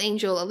made Battle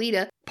Angel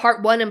Alita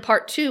Part 1 and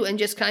Part 2 and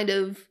just kind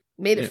of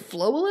made it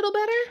flow a little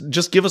better.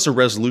 Just give us a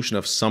resolution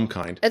of some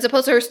kind. As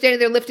opposed to her standing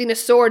there lifting a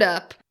sword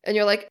up, and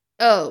you're like,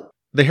 oh.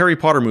 The Harry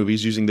Potter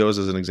movies, using those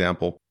as an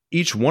example,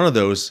 each one of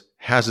those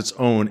has its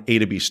own A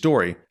to B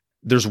story.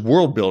 There's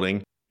world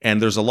building,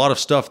 and there's a lot of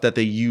stuff that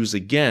they use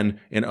again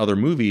in other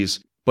movies,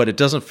 but it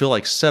doesn't feel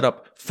like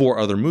setup for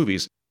other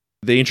movies.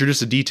 They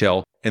introduce a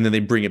detail, and then they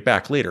bring it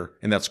back later,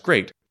 and that's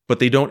great. But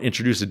they don't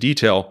introduce a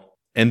detail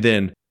and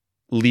then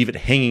leave it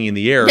hanging in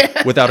the air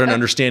without an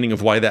understanding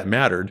of why that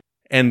mattered.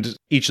 And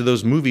each of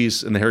those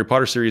movies in the Harry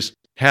Potter series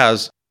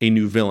has a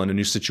new villain, a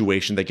new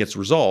situation that gets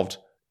resolved.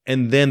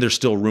 And then there's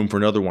still room for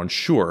another one,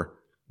 sure.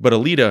 But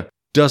Alita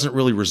doesn't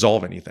really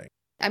resolve anything.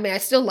 I mean, I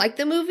still like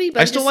the movie,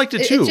 but I still liked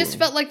it too. It just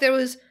felt like there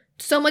was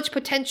so much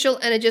potential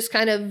and it just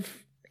kind of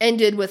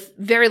ended with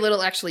very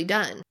little actually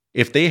done.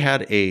 If they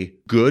had a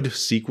good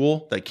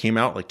sequel that came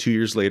out like 2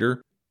 years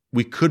later,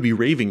 we could be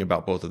raving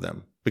about both of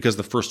them because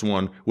the first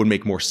one would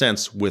make more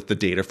sense with the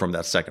data from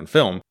that second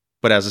film.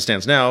 But as it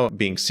stands now,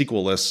 being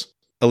sequelless,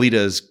 Alita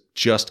is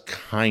just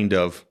kind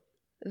of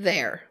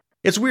there.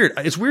 It's weird.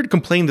 It's weird to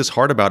complain this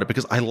hard about it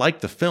because I like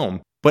the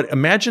film. But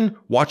imagine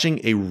watching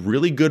a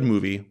really good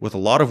movie with a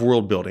lot of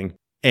world building,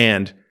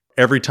 and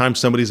every time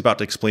somebody's about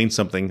to explain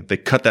something, they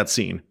cut that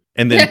scene.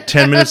 And then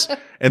 10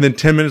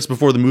 minutes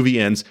before the movie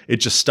ends, it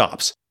just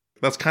stops.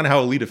 That's kind of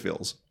how Alita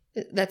feels.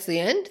 That's the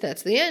end?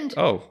 That's the end.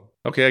 Oh,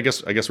 okay. I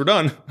guess we're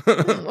done.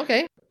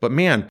 Okay. But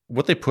man,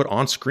 what they put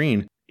on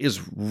screen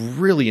is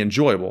really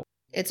enjoyable.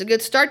 It's a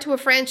good start to a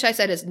franchise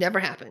that has never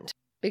happened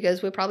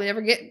because we'll probably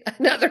never get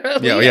another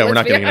Alita. Yeah, we're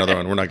not getting another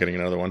one. We're not getting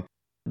another one.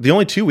 The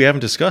only two we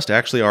haven't discussed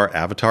actually are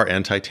Avatar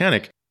and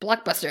Titanic.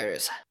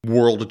 Blockbusters.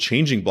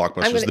 World-changing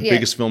blockbusters, the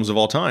biggest films of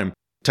all time.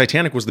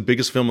 Titanic was the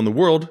biggest film in the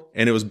world,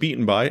 and it was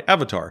beaten by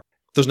Avatar.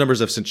 Those numbers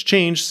have since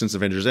changed since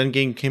Avengers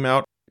Endgame came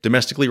out.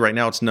 Domestically, right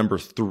now, it's number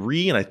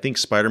 3, and I think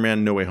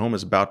Spider-Man No Way Home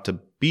is about to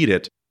beat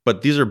it.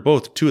 But these are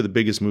both two of the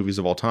biggest movies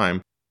of all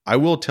time. I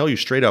will tell you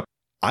straight up,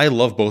 I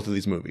love both of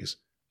these movies.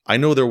 I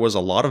know there was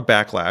a lot of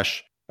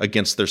backlash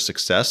against their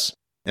success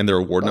and their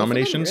award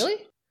nominations.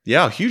 Really?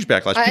 Yeah, huge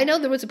backlash. I know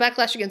there was a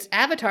backlash against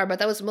Avatar, but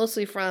that was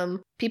mostly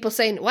from people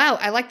saying, wow,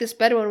 I like this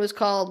better when it was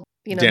called,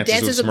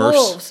 Dances with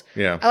Wolves.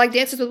 Yeah. I like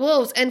Dances with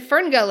Wolves and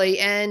Ferngully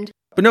and...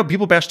 But no,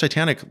 people bash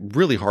Titanic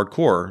really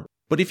hardcore.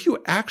 But if you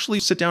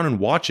actually sit down and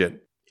watch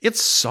it,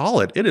 it's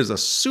solid. It is a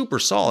super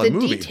solid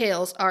movie. The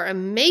details are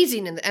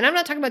amazing. And I'm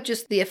not talking about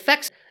just the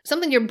effects,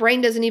 something your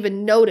brain doesn't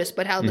even notice,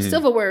 but how the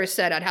silverware is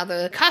set out, how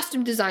the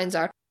costume designs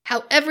are,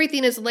 how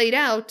everything is laid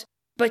out.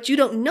 But you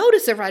don't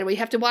notice it right away. You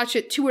have to watch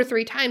it 2 or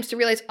 3 times to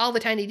realize all the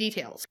tiny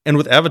details. And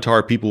with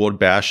Avatar, people would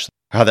bash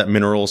how that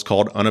mineral is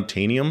called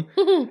unobtainium.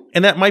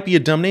 And that might be a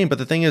dumb name, but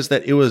the thing is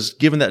that it was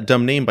given that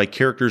dumb name by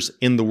characters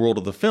in the world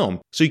of the film.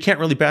 So you can't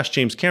really bash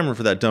James Cameron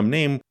for that dumb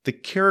name. The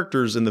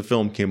characters in the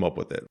film came up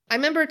with it. I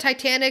remember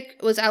Titanic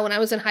was out when I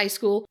was in high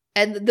school,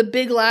 and the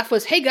big laugh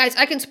was, hey guys,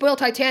 I can spoil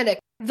Titanic.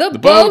 The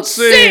boat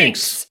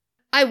sinks!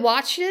 I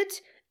watched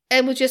it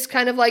and was just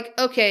kind of like,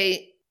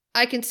 okay,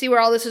 I can see where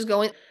all this is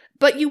going.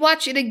 But you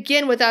watch it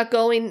again without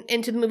going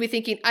into the movie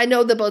thinking, I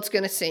know the boat's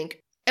going to sink.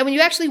 And when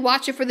you actually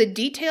watch it for the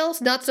details,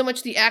 not so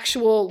much the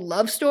actual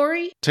love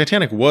story.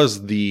 Titanic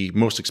was the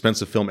most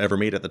expensive film ever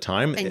made at the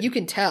time. And you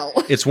can tell.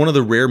 It's one of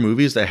the rare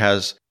movies that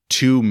has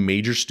 2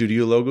 major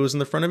studio logos in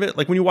the front of it.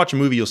 Like when you watch a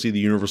movie, you'll see the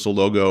Universal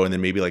logo and then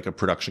maybe like a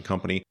production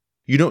company.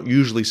 You don't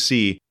usually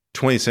see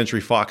 20th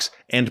Century Fox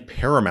and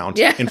Paramount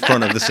in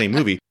front of the same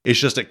movie. It's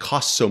just it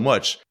costs so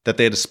much that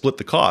they had to split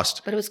the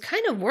cost. But it was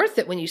kind of worth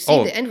it when you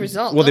see the end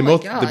result. Well, they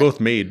both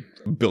made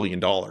 $1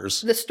 billion.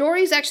 The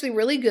story is actually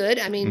really good.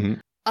 I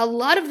mean, a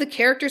lot of the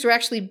characters are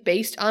actually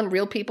based on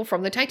real people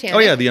from the Titanic. Oh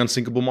yeah, the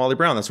unsinkable Molly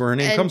Brown. That's where her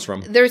name comes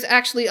from. There's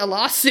actually a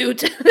lawsuit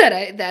that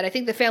I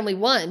think the family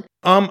won.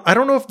 I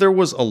don't know if there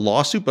was a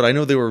lawsuit, but I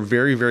know they were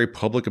very, very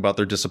public about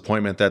their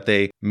disappointment that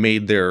they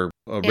made their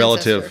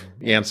relative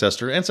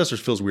ancestor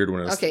feels weird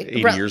when it was 80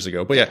 years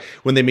ago. But yeah,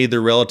 when they made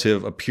their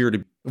relative appear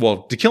to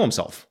kill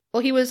himself.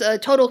 Well, he was a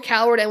total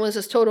coward and was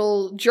a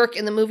total jerk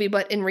in the movie,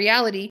 but in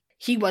reality,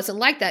 he wasn't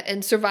like that.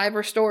 And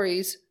Survivor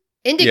stories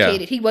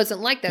indicated he wasn't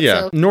like that.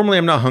 Yeah. So normally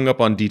I'm not hung up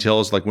on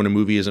details like when a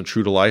movie isn't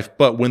true to life,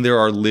 but when there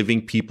are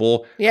living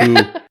people who,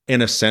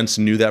 in a sense,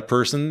 knew that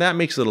person, that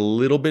makes it a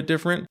little bit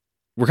different.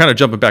 We're kind of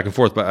jumping back and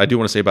forth, but I do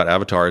want to say about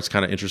Avatar, it's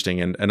kind of interesting,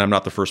 and I'm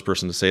not the first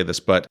person to say this,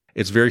 but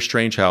it's very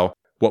strange how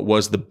what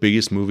was the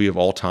biggest movie of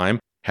all time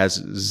has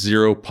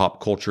 0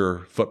 pop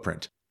culture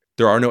footprint.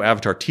 There are no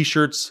Avatar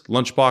t-shirts,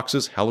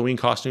 lunchboxes, Halloween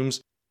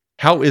costumes.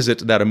 How is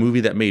it that a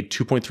movie that made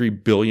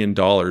 $2.3 billion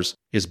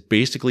is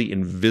basically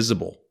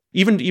invisible?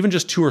 Even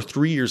just 2 or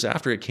 3 years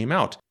after it came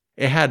out,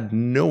 it had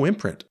no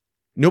imprint.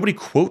 Nobody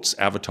quotes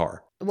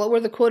Avatar. What were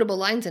the quotable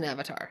lines in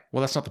Avatar?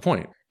 Well, that's not the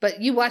point. But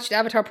you watched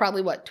Avatar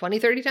probably, 20,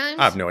 30 times?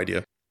 I have no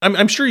idea.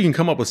 I'm sure you can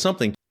come up with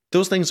something.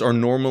 Those things are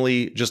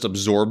normally just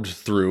absorbed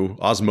through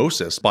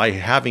osmosis by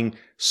having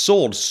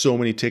sold so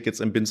many tickets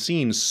and been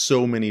seen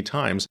so many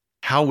times.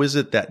 How is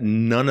it that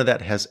none of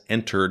that has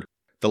entered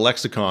the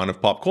lexicon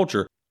of pop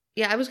culture?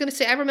 Yeah, I was going to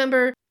say, I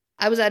remember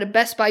I was at a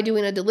Best Buy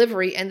doing a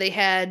delivery and they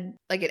had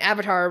like an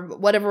Avatar,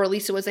 whatever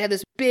release it was, they had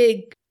this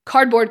big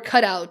cardboard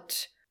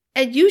cutout.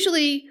 And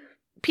usually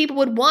people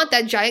would want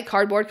that giant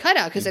cardboard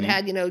cutout because it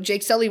had,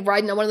 Jake Sully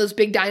riding on one of those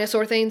big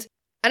dinosaur things.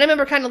 And I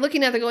remember kind of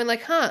looking at it going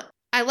like,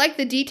 I like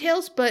the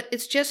details, but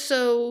it's just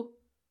so,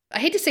 I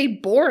hate to say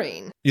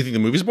boring. You think the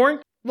movie's boring?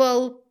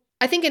 Well,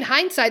 I think in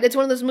hindsight, it's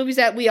one of those movies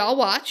that we all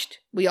watched.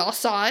 We all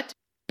saw it.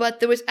 But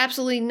there was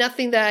absolutely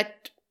nothing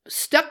that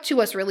stuck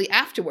to us really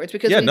afterwards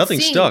because nothing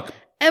stuck.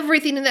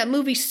 Everything in that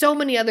movie so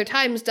many other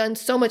times done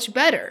so much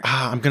better.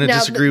 I'm going to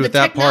disagree with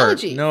that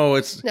part. No,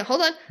 it's... Now,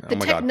 hold on. The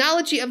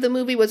technology of the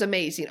movie was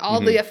amazing.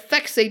 All the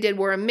effects they did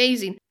were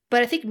amazing.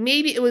 But I think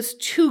maybe it was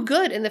too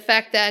good in the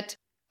fact that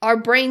our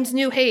brains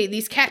knew, hey,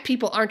 these cat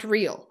people aren't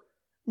real.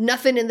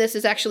 Nothing in this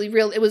is actually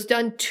real. It was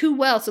done too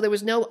well, so there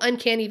was no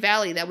uncanny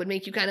valley that would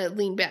make you kind of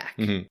lean back.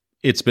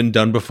 It's been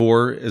done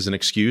before as an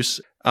excuse.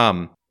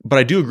 But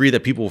I do agree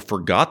that people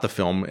forgot the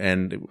film,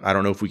 and I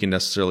don't know if we can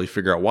necessarily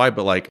figure out why,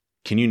 but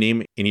can you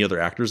name any other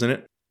actors in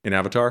it, in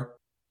Avatar?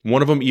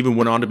 One of them even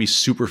went on to be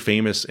super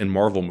famous in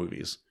Marvel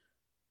movies.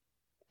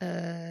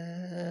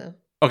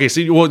 Okay, so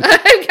you're there's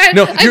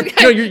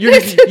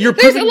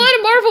a lot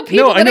of Marvel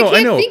people. No, I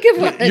know. Think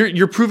of one.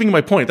 You're proving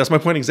my point. That's my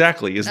point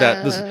exactly. Is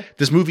that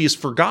this movie is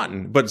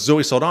forgotten, but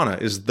Zoe Saldana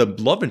is the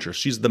love interest.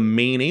 She's the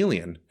main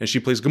alien, and she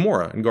plays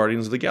Gamora in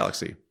Guardians of the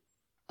Galaxy.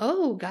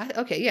 Oh, God.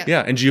 Okay, yeah.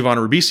 Yeah, and Giovanna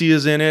Ribisi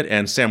is in it,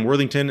 and Sam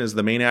Worthington is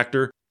the main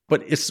actor.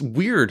 But it's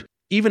weird.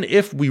 Even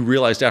if we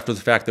realized after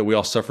the fact that we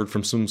all suffered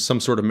from some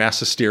sort of mass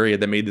hysteria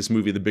that made this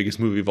movie the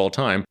biggest movie of all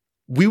time,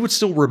 we would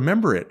still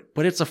remember it.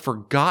 But it's a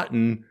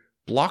forgotten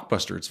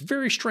blockbuster. It's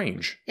very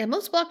strange. Yeah,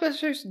 most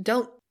blockbusters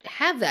don't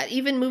have that.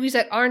 Even movies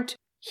that aren't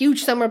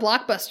huge summer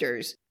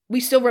blockbusters, we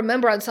still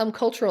remember on some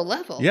cultural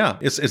level. Yeah,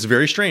 it's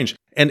very strange.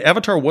 And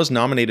Avatar was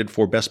nominated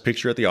for Best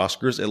Picture at the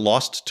Oscars. It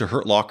lost to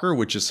Hurt Locker,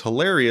 which is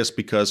hilarious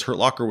because Hurt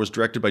Locker was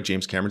directed by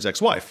James Cameron's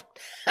ex-wife.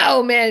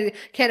 Oh, man.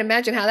 Can't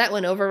imagine how that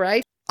went over,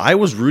 right? I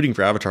was rooting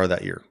for Avatar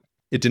that year.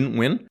 It didn't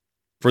win.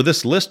 For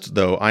this list,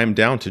 though, I am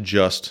down to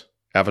just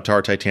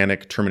Avatar,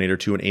 Titanic, Terminator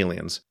 2, and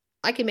Aliens.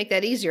 I can make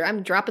that easier.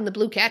 I'm dropping the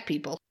blue cat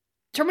people.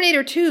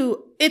 Terminator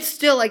 2, it's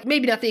still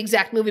maybe not the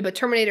exact movie, but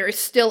Terminator is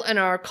still in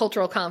our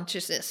cultural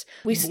consciousness.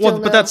 We still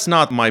know. But that's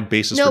not my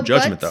basis for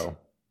judgment, though.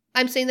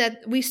 I'm saying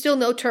that we still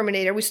know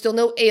Terminator. We still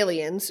know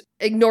Aliens,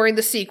 ignoring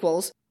the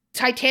sequels.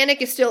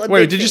 Titanic is still a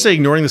Wait, did you say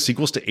ignoring the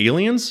sequels to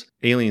Aliens?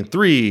 Alien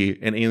 3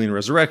 and Alien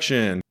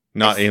Resurrection.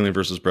 Not Alien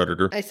versus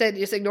Predator. I said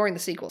just ignoring the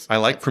sequels. I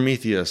like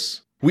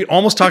Prometheus. We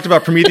almost talked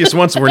about Prometheus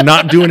once. We're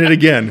not doing it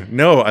again.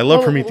 No, I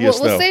love Prometheus,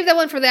 though. We'll save that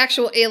one for the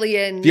actual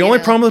Alien. The only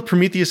problem with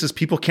Prometheus is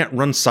people can't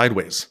run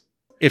sideways.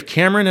 If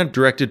Cameron had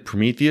directed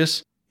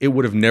Prometheus, it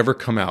would have never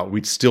come out.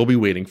 We'd still be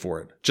waiting for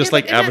it. Just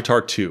like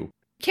Avatar 2.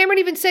 Cameron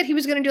even said he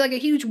was going to do a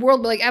huge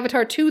world like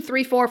Avatar 2,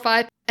 3, 4,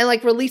 5,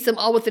 and release them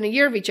all within a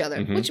year of each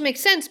other, which makes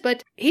sense,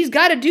 but he's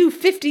got to do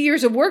 50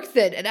 years of work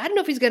then, and I don't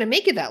know if he's going to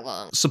make it that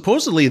long.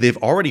 Supposedly, they've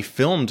already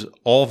filmed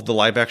all of the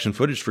live action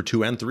footage for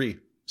 2 and 3.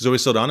 Zoe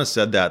Saldana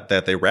said that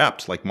they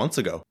wrapped months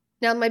ago.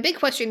 Now, my big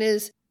question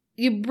is,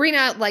 you bring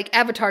out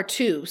Avatar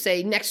 2,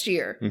 say next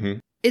year.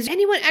 Is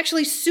anyone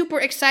actually super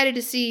excited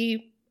to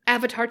see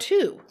Avatar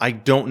 2? I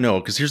don't know,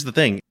 because here's the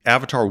thing.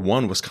 Avatar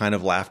 1 was kind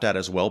of laughed at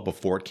as well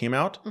before it came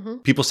out. Mm-hmm.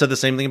 People said the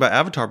same thing about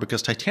Avatar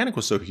because Titanic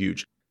was so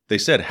huge. They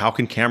said, how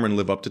can Cameron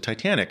live up to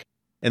Titanic?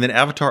 And then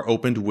Avatar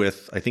opened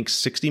with, I think,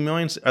 60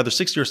 million, either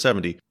 60 or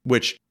 70,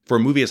 which for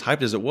a movie as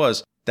hyped as it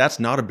was, that's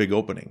not a big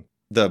opening.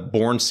 The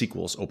Bourne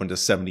sequels opened to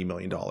 $70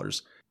 million.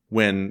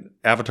 When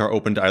Avatar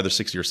opened to either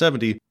 60 or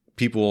 70,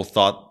 people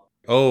thought,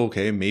 oh,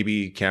 okay,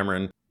 maybe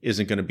Cameron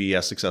isn't going to be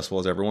as successful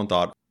as everyone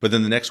thought. But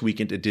then the next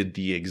weekend, it did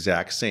the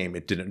exact same.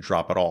 It didn't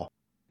drop at all.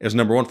 It was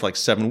number one for like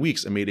 7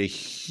 weeks. It made a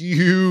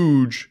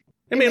huge...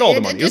 It made all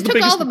the money. It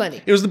took all the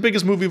money. It was the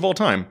biggest movie of all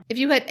time. If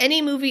you had any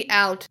movie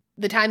out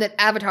the time that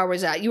Avatar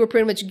was out, you were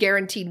pretty much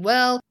guaranteed,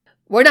 well,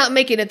 we're not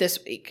making it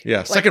this week.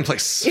 Yeah, second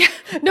place. Yeah,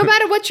 no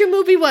matter what your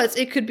movie was,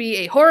 it could be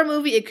a horror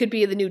movie, it could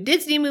be the new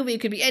Disney movie,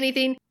 it could be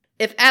anything.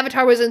 If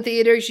Avatar was in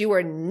theaters, you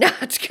were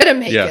not going to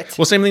make it.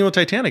 Well, same thing with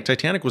Titanic.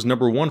 Titanic was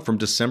number one from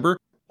December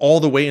all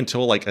the way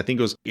until, like, I think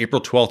it was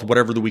April 12th,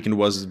 whatever the weekend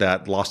was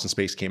that Lost in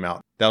Space came out.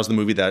 That was the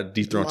movie that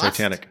dethroned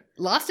Titanic.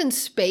 Lost in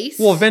Space?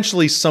 Well,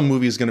 eventually some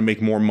movie is going to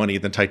make more money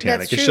than Titanic.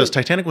 That's It's true. just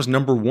Titanic was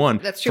number one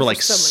for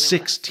like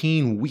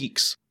 16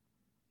 weeks.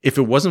 If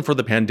it wasn't for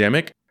the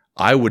pandemic,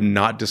 I would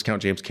not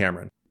discount James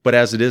Cameron. But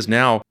as it is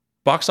now,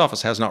 box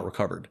office has not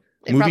recovered.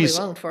 It probably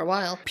won't for a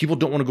while. People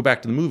don't want to go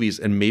back to the movies,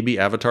 and maybe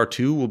Avatar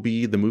 2 will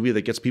be the movie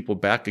that gets people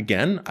back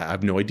again. I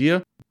have no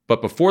idea.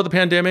 But before the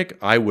pandemic,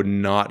 I would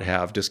not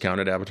have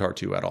discounted Avatar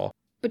 2 at all.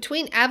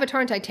 Between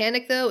Avatar and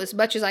Titanic, though, as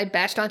much as I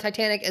bashed on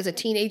Titanic as a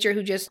teenager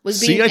who just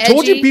was being I edgy,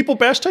 told you people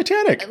bashed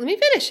Titanic. Let me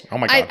finish. Oh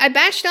my God. I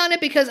bashed on it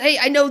because, hey,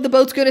 I know the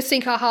boat's going to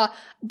sink, haha.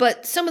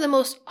 But some of the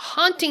most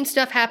haunting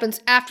stuff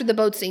happens after the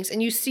boat sinks,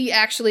 and you see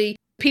actually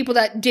people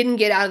that didn't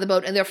get out of the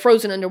boat and they're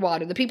frozen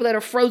underwater. The people that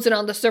are frozen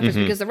on the surface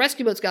because the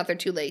rescue boats got there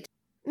too late.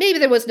 Maybe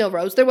there was no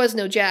Rose, there was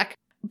no Jack,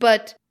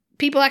 but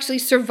people actually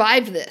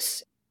survived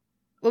this.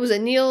 What was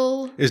it,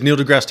 Neil? Is Neil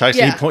deGrasse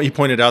Tyson. Yeah. He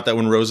pointed out that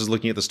when Rose is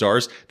looking at the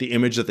stars, the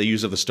image that they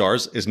use of the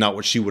stars is not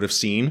what she would have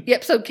seen.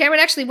 Yep, so Cameron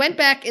actually went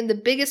back in the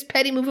biggest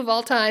petty move of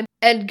all time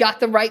and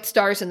got the right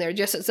stars in there,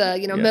 just as a,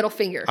 middle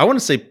finger. I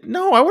wouldn't say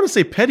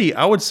petty.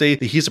 I would say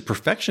that he's a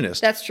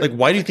perfectionist. That's true. Like,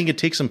 why do you think it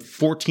takes him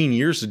 14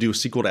 years to do a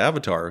sequel to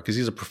Avatar? Because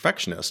he's a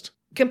perfectionist.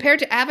 Compared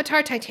to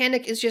Avatar,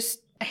 Titanic is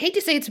just, I hate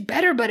to say it's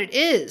better, but it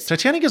is.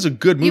 Titanic is a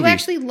good movie. You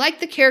actually like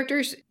the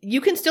characters.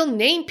 You can still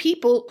name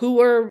people who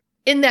were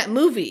in that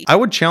movie. I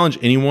would challenge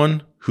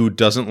anyone who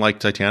doesn't like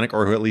Titanic,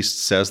 or who at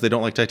least says they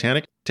don't like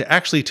Titanic, to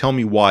actually tell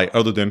me why,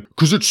 other than,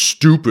 because it's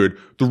stupid,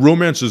 the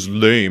romance is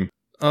lame.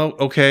 Oh,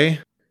 okay,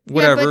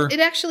 whatever. Yeah, but it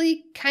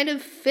actually kind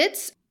of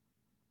fits.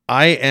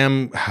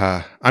 I'm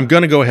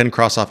going to go ahead and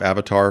cross off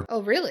Avatar.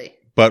 Oh, really?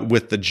 But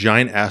with the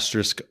giant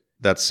asterisk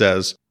that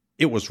says,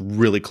 it was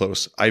really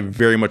close. I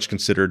very much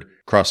considered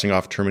crossing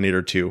off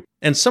Terminator 2.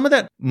 And some of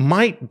that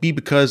might be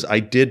because I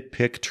did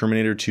pick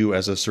Terminator 2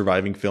 as a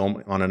surviving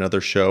film on another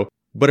show.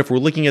 But if we're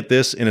looking at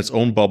this in its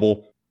own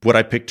bubble, would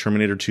I pick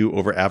Terminator 2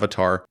 over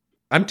Avatar?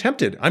 I'm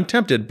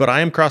tempted, but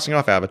I am crossing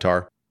off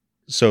Avatar.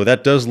 So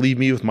that does leave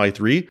me with my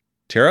 3.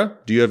 Tara,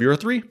 do you have your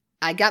 3?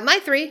 I got my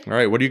 3. All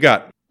right, what do you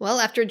got? Well,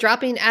 after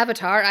dropping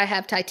Avatar, I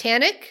have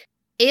Titanic,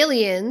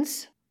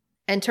 Aliens,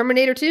 and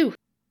Terminator 2.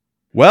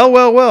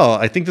 Well,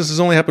 I think this has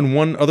only happened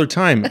one other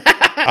time.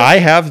 I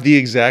have the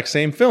exact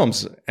same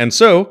films. And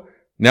so,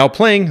 now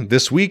playing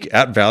this week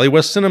at Valley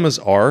West Cinemas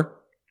are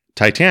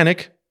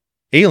Titanic,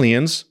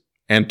 Aliens,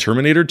 and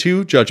Terminator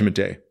 2 Judgment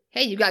Day.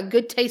 Hey, you got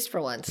good taste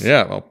for once.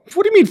 Yeah, well,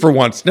 what do you mean for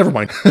once? Never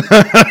mind.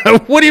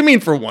 What do you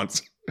mean for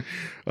once?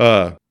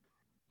 What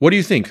do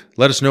you think?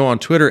 Let us know on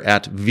Twitter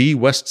at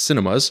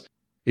VWestCinemas.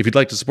 If you'd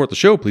like to support the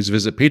show, please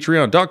visit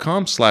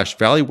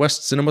patreon.com/Valley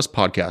West Cinemas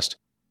podcast.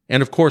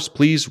 And of course,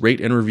 please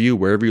rate and review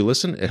wherever you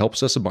listen. It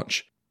helps us a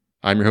bunch.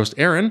 I'm your host,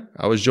 Aaron.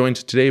 I was joined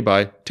today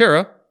by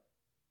Tara.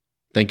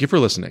 Thank you for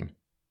listening.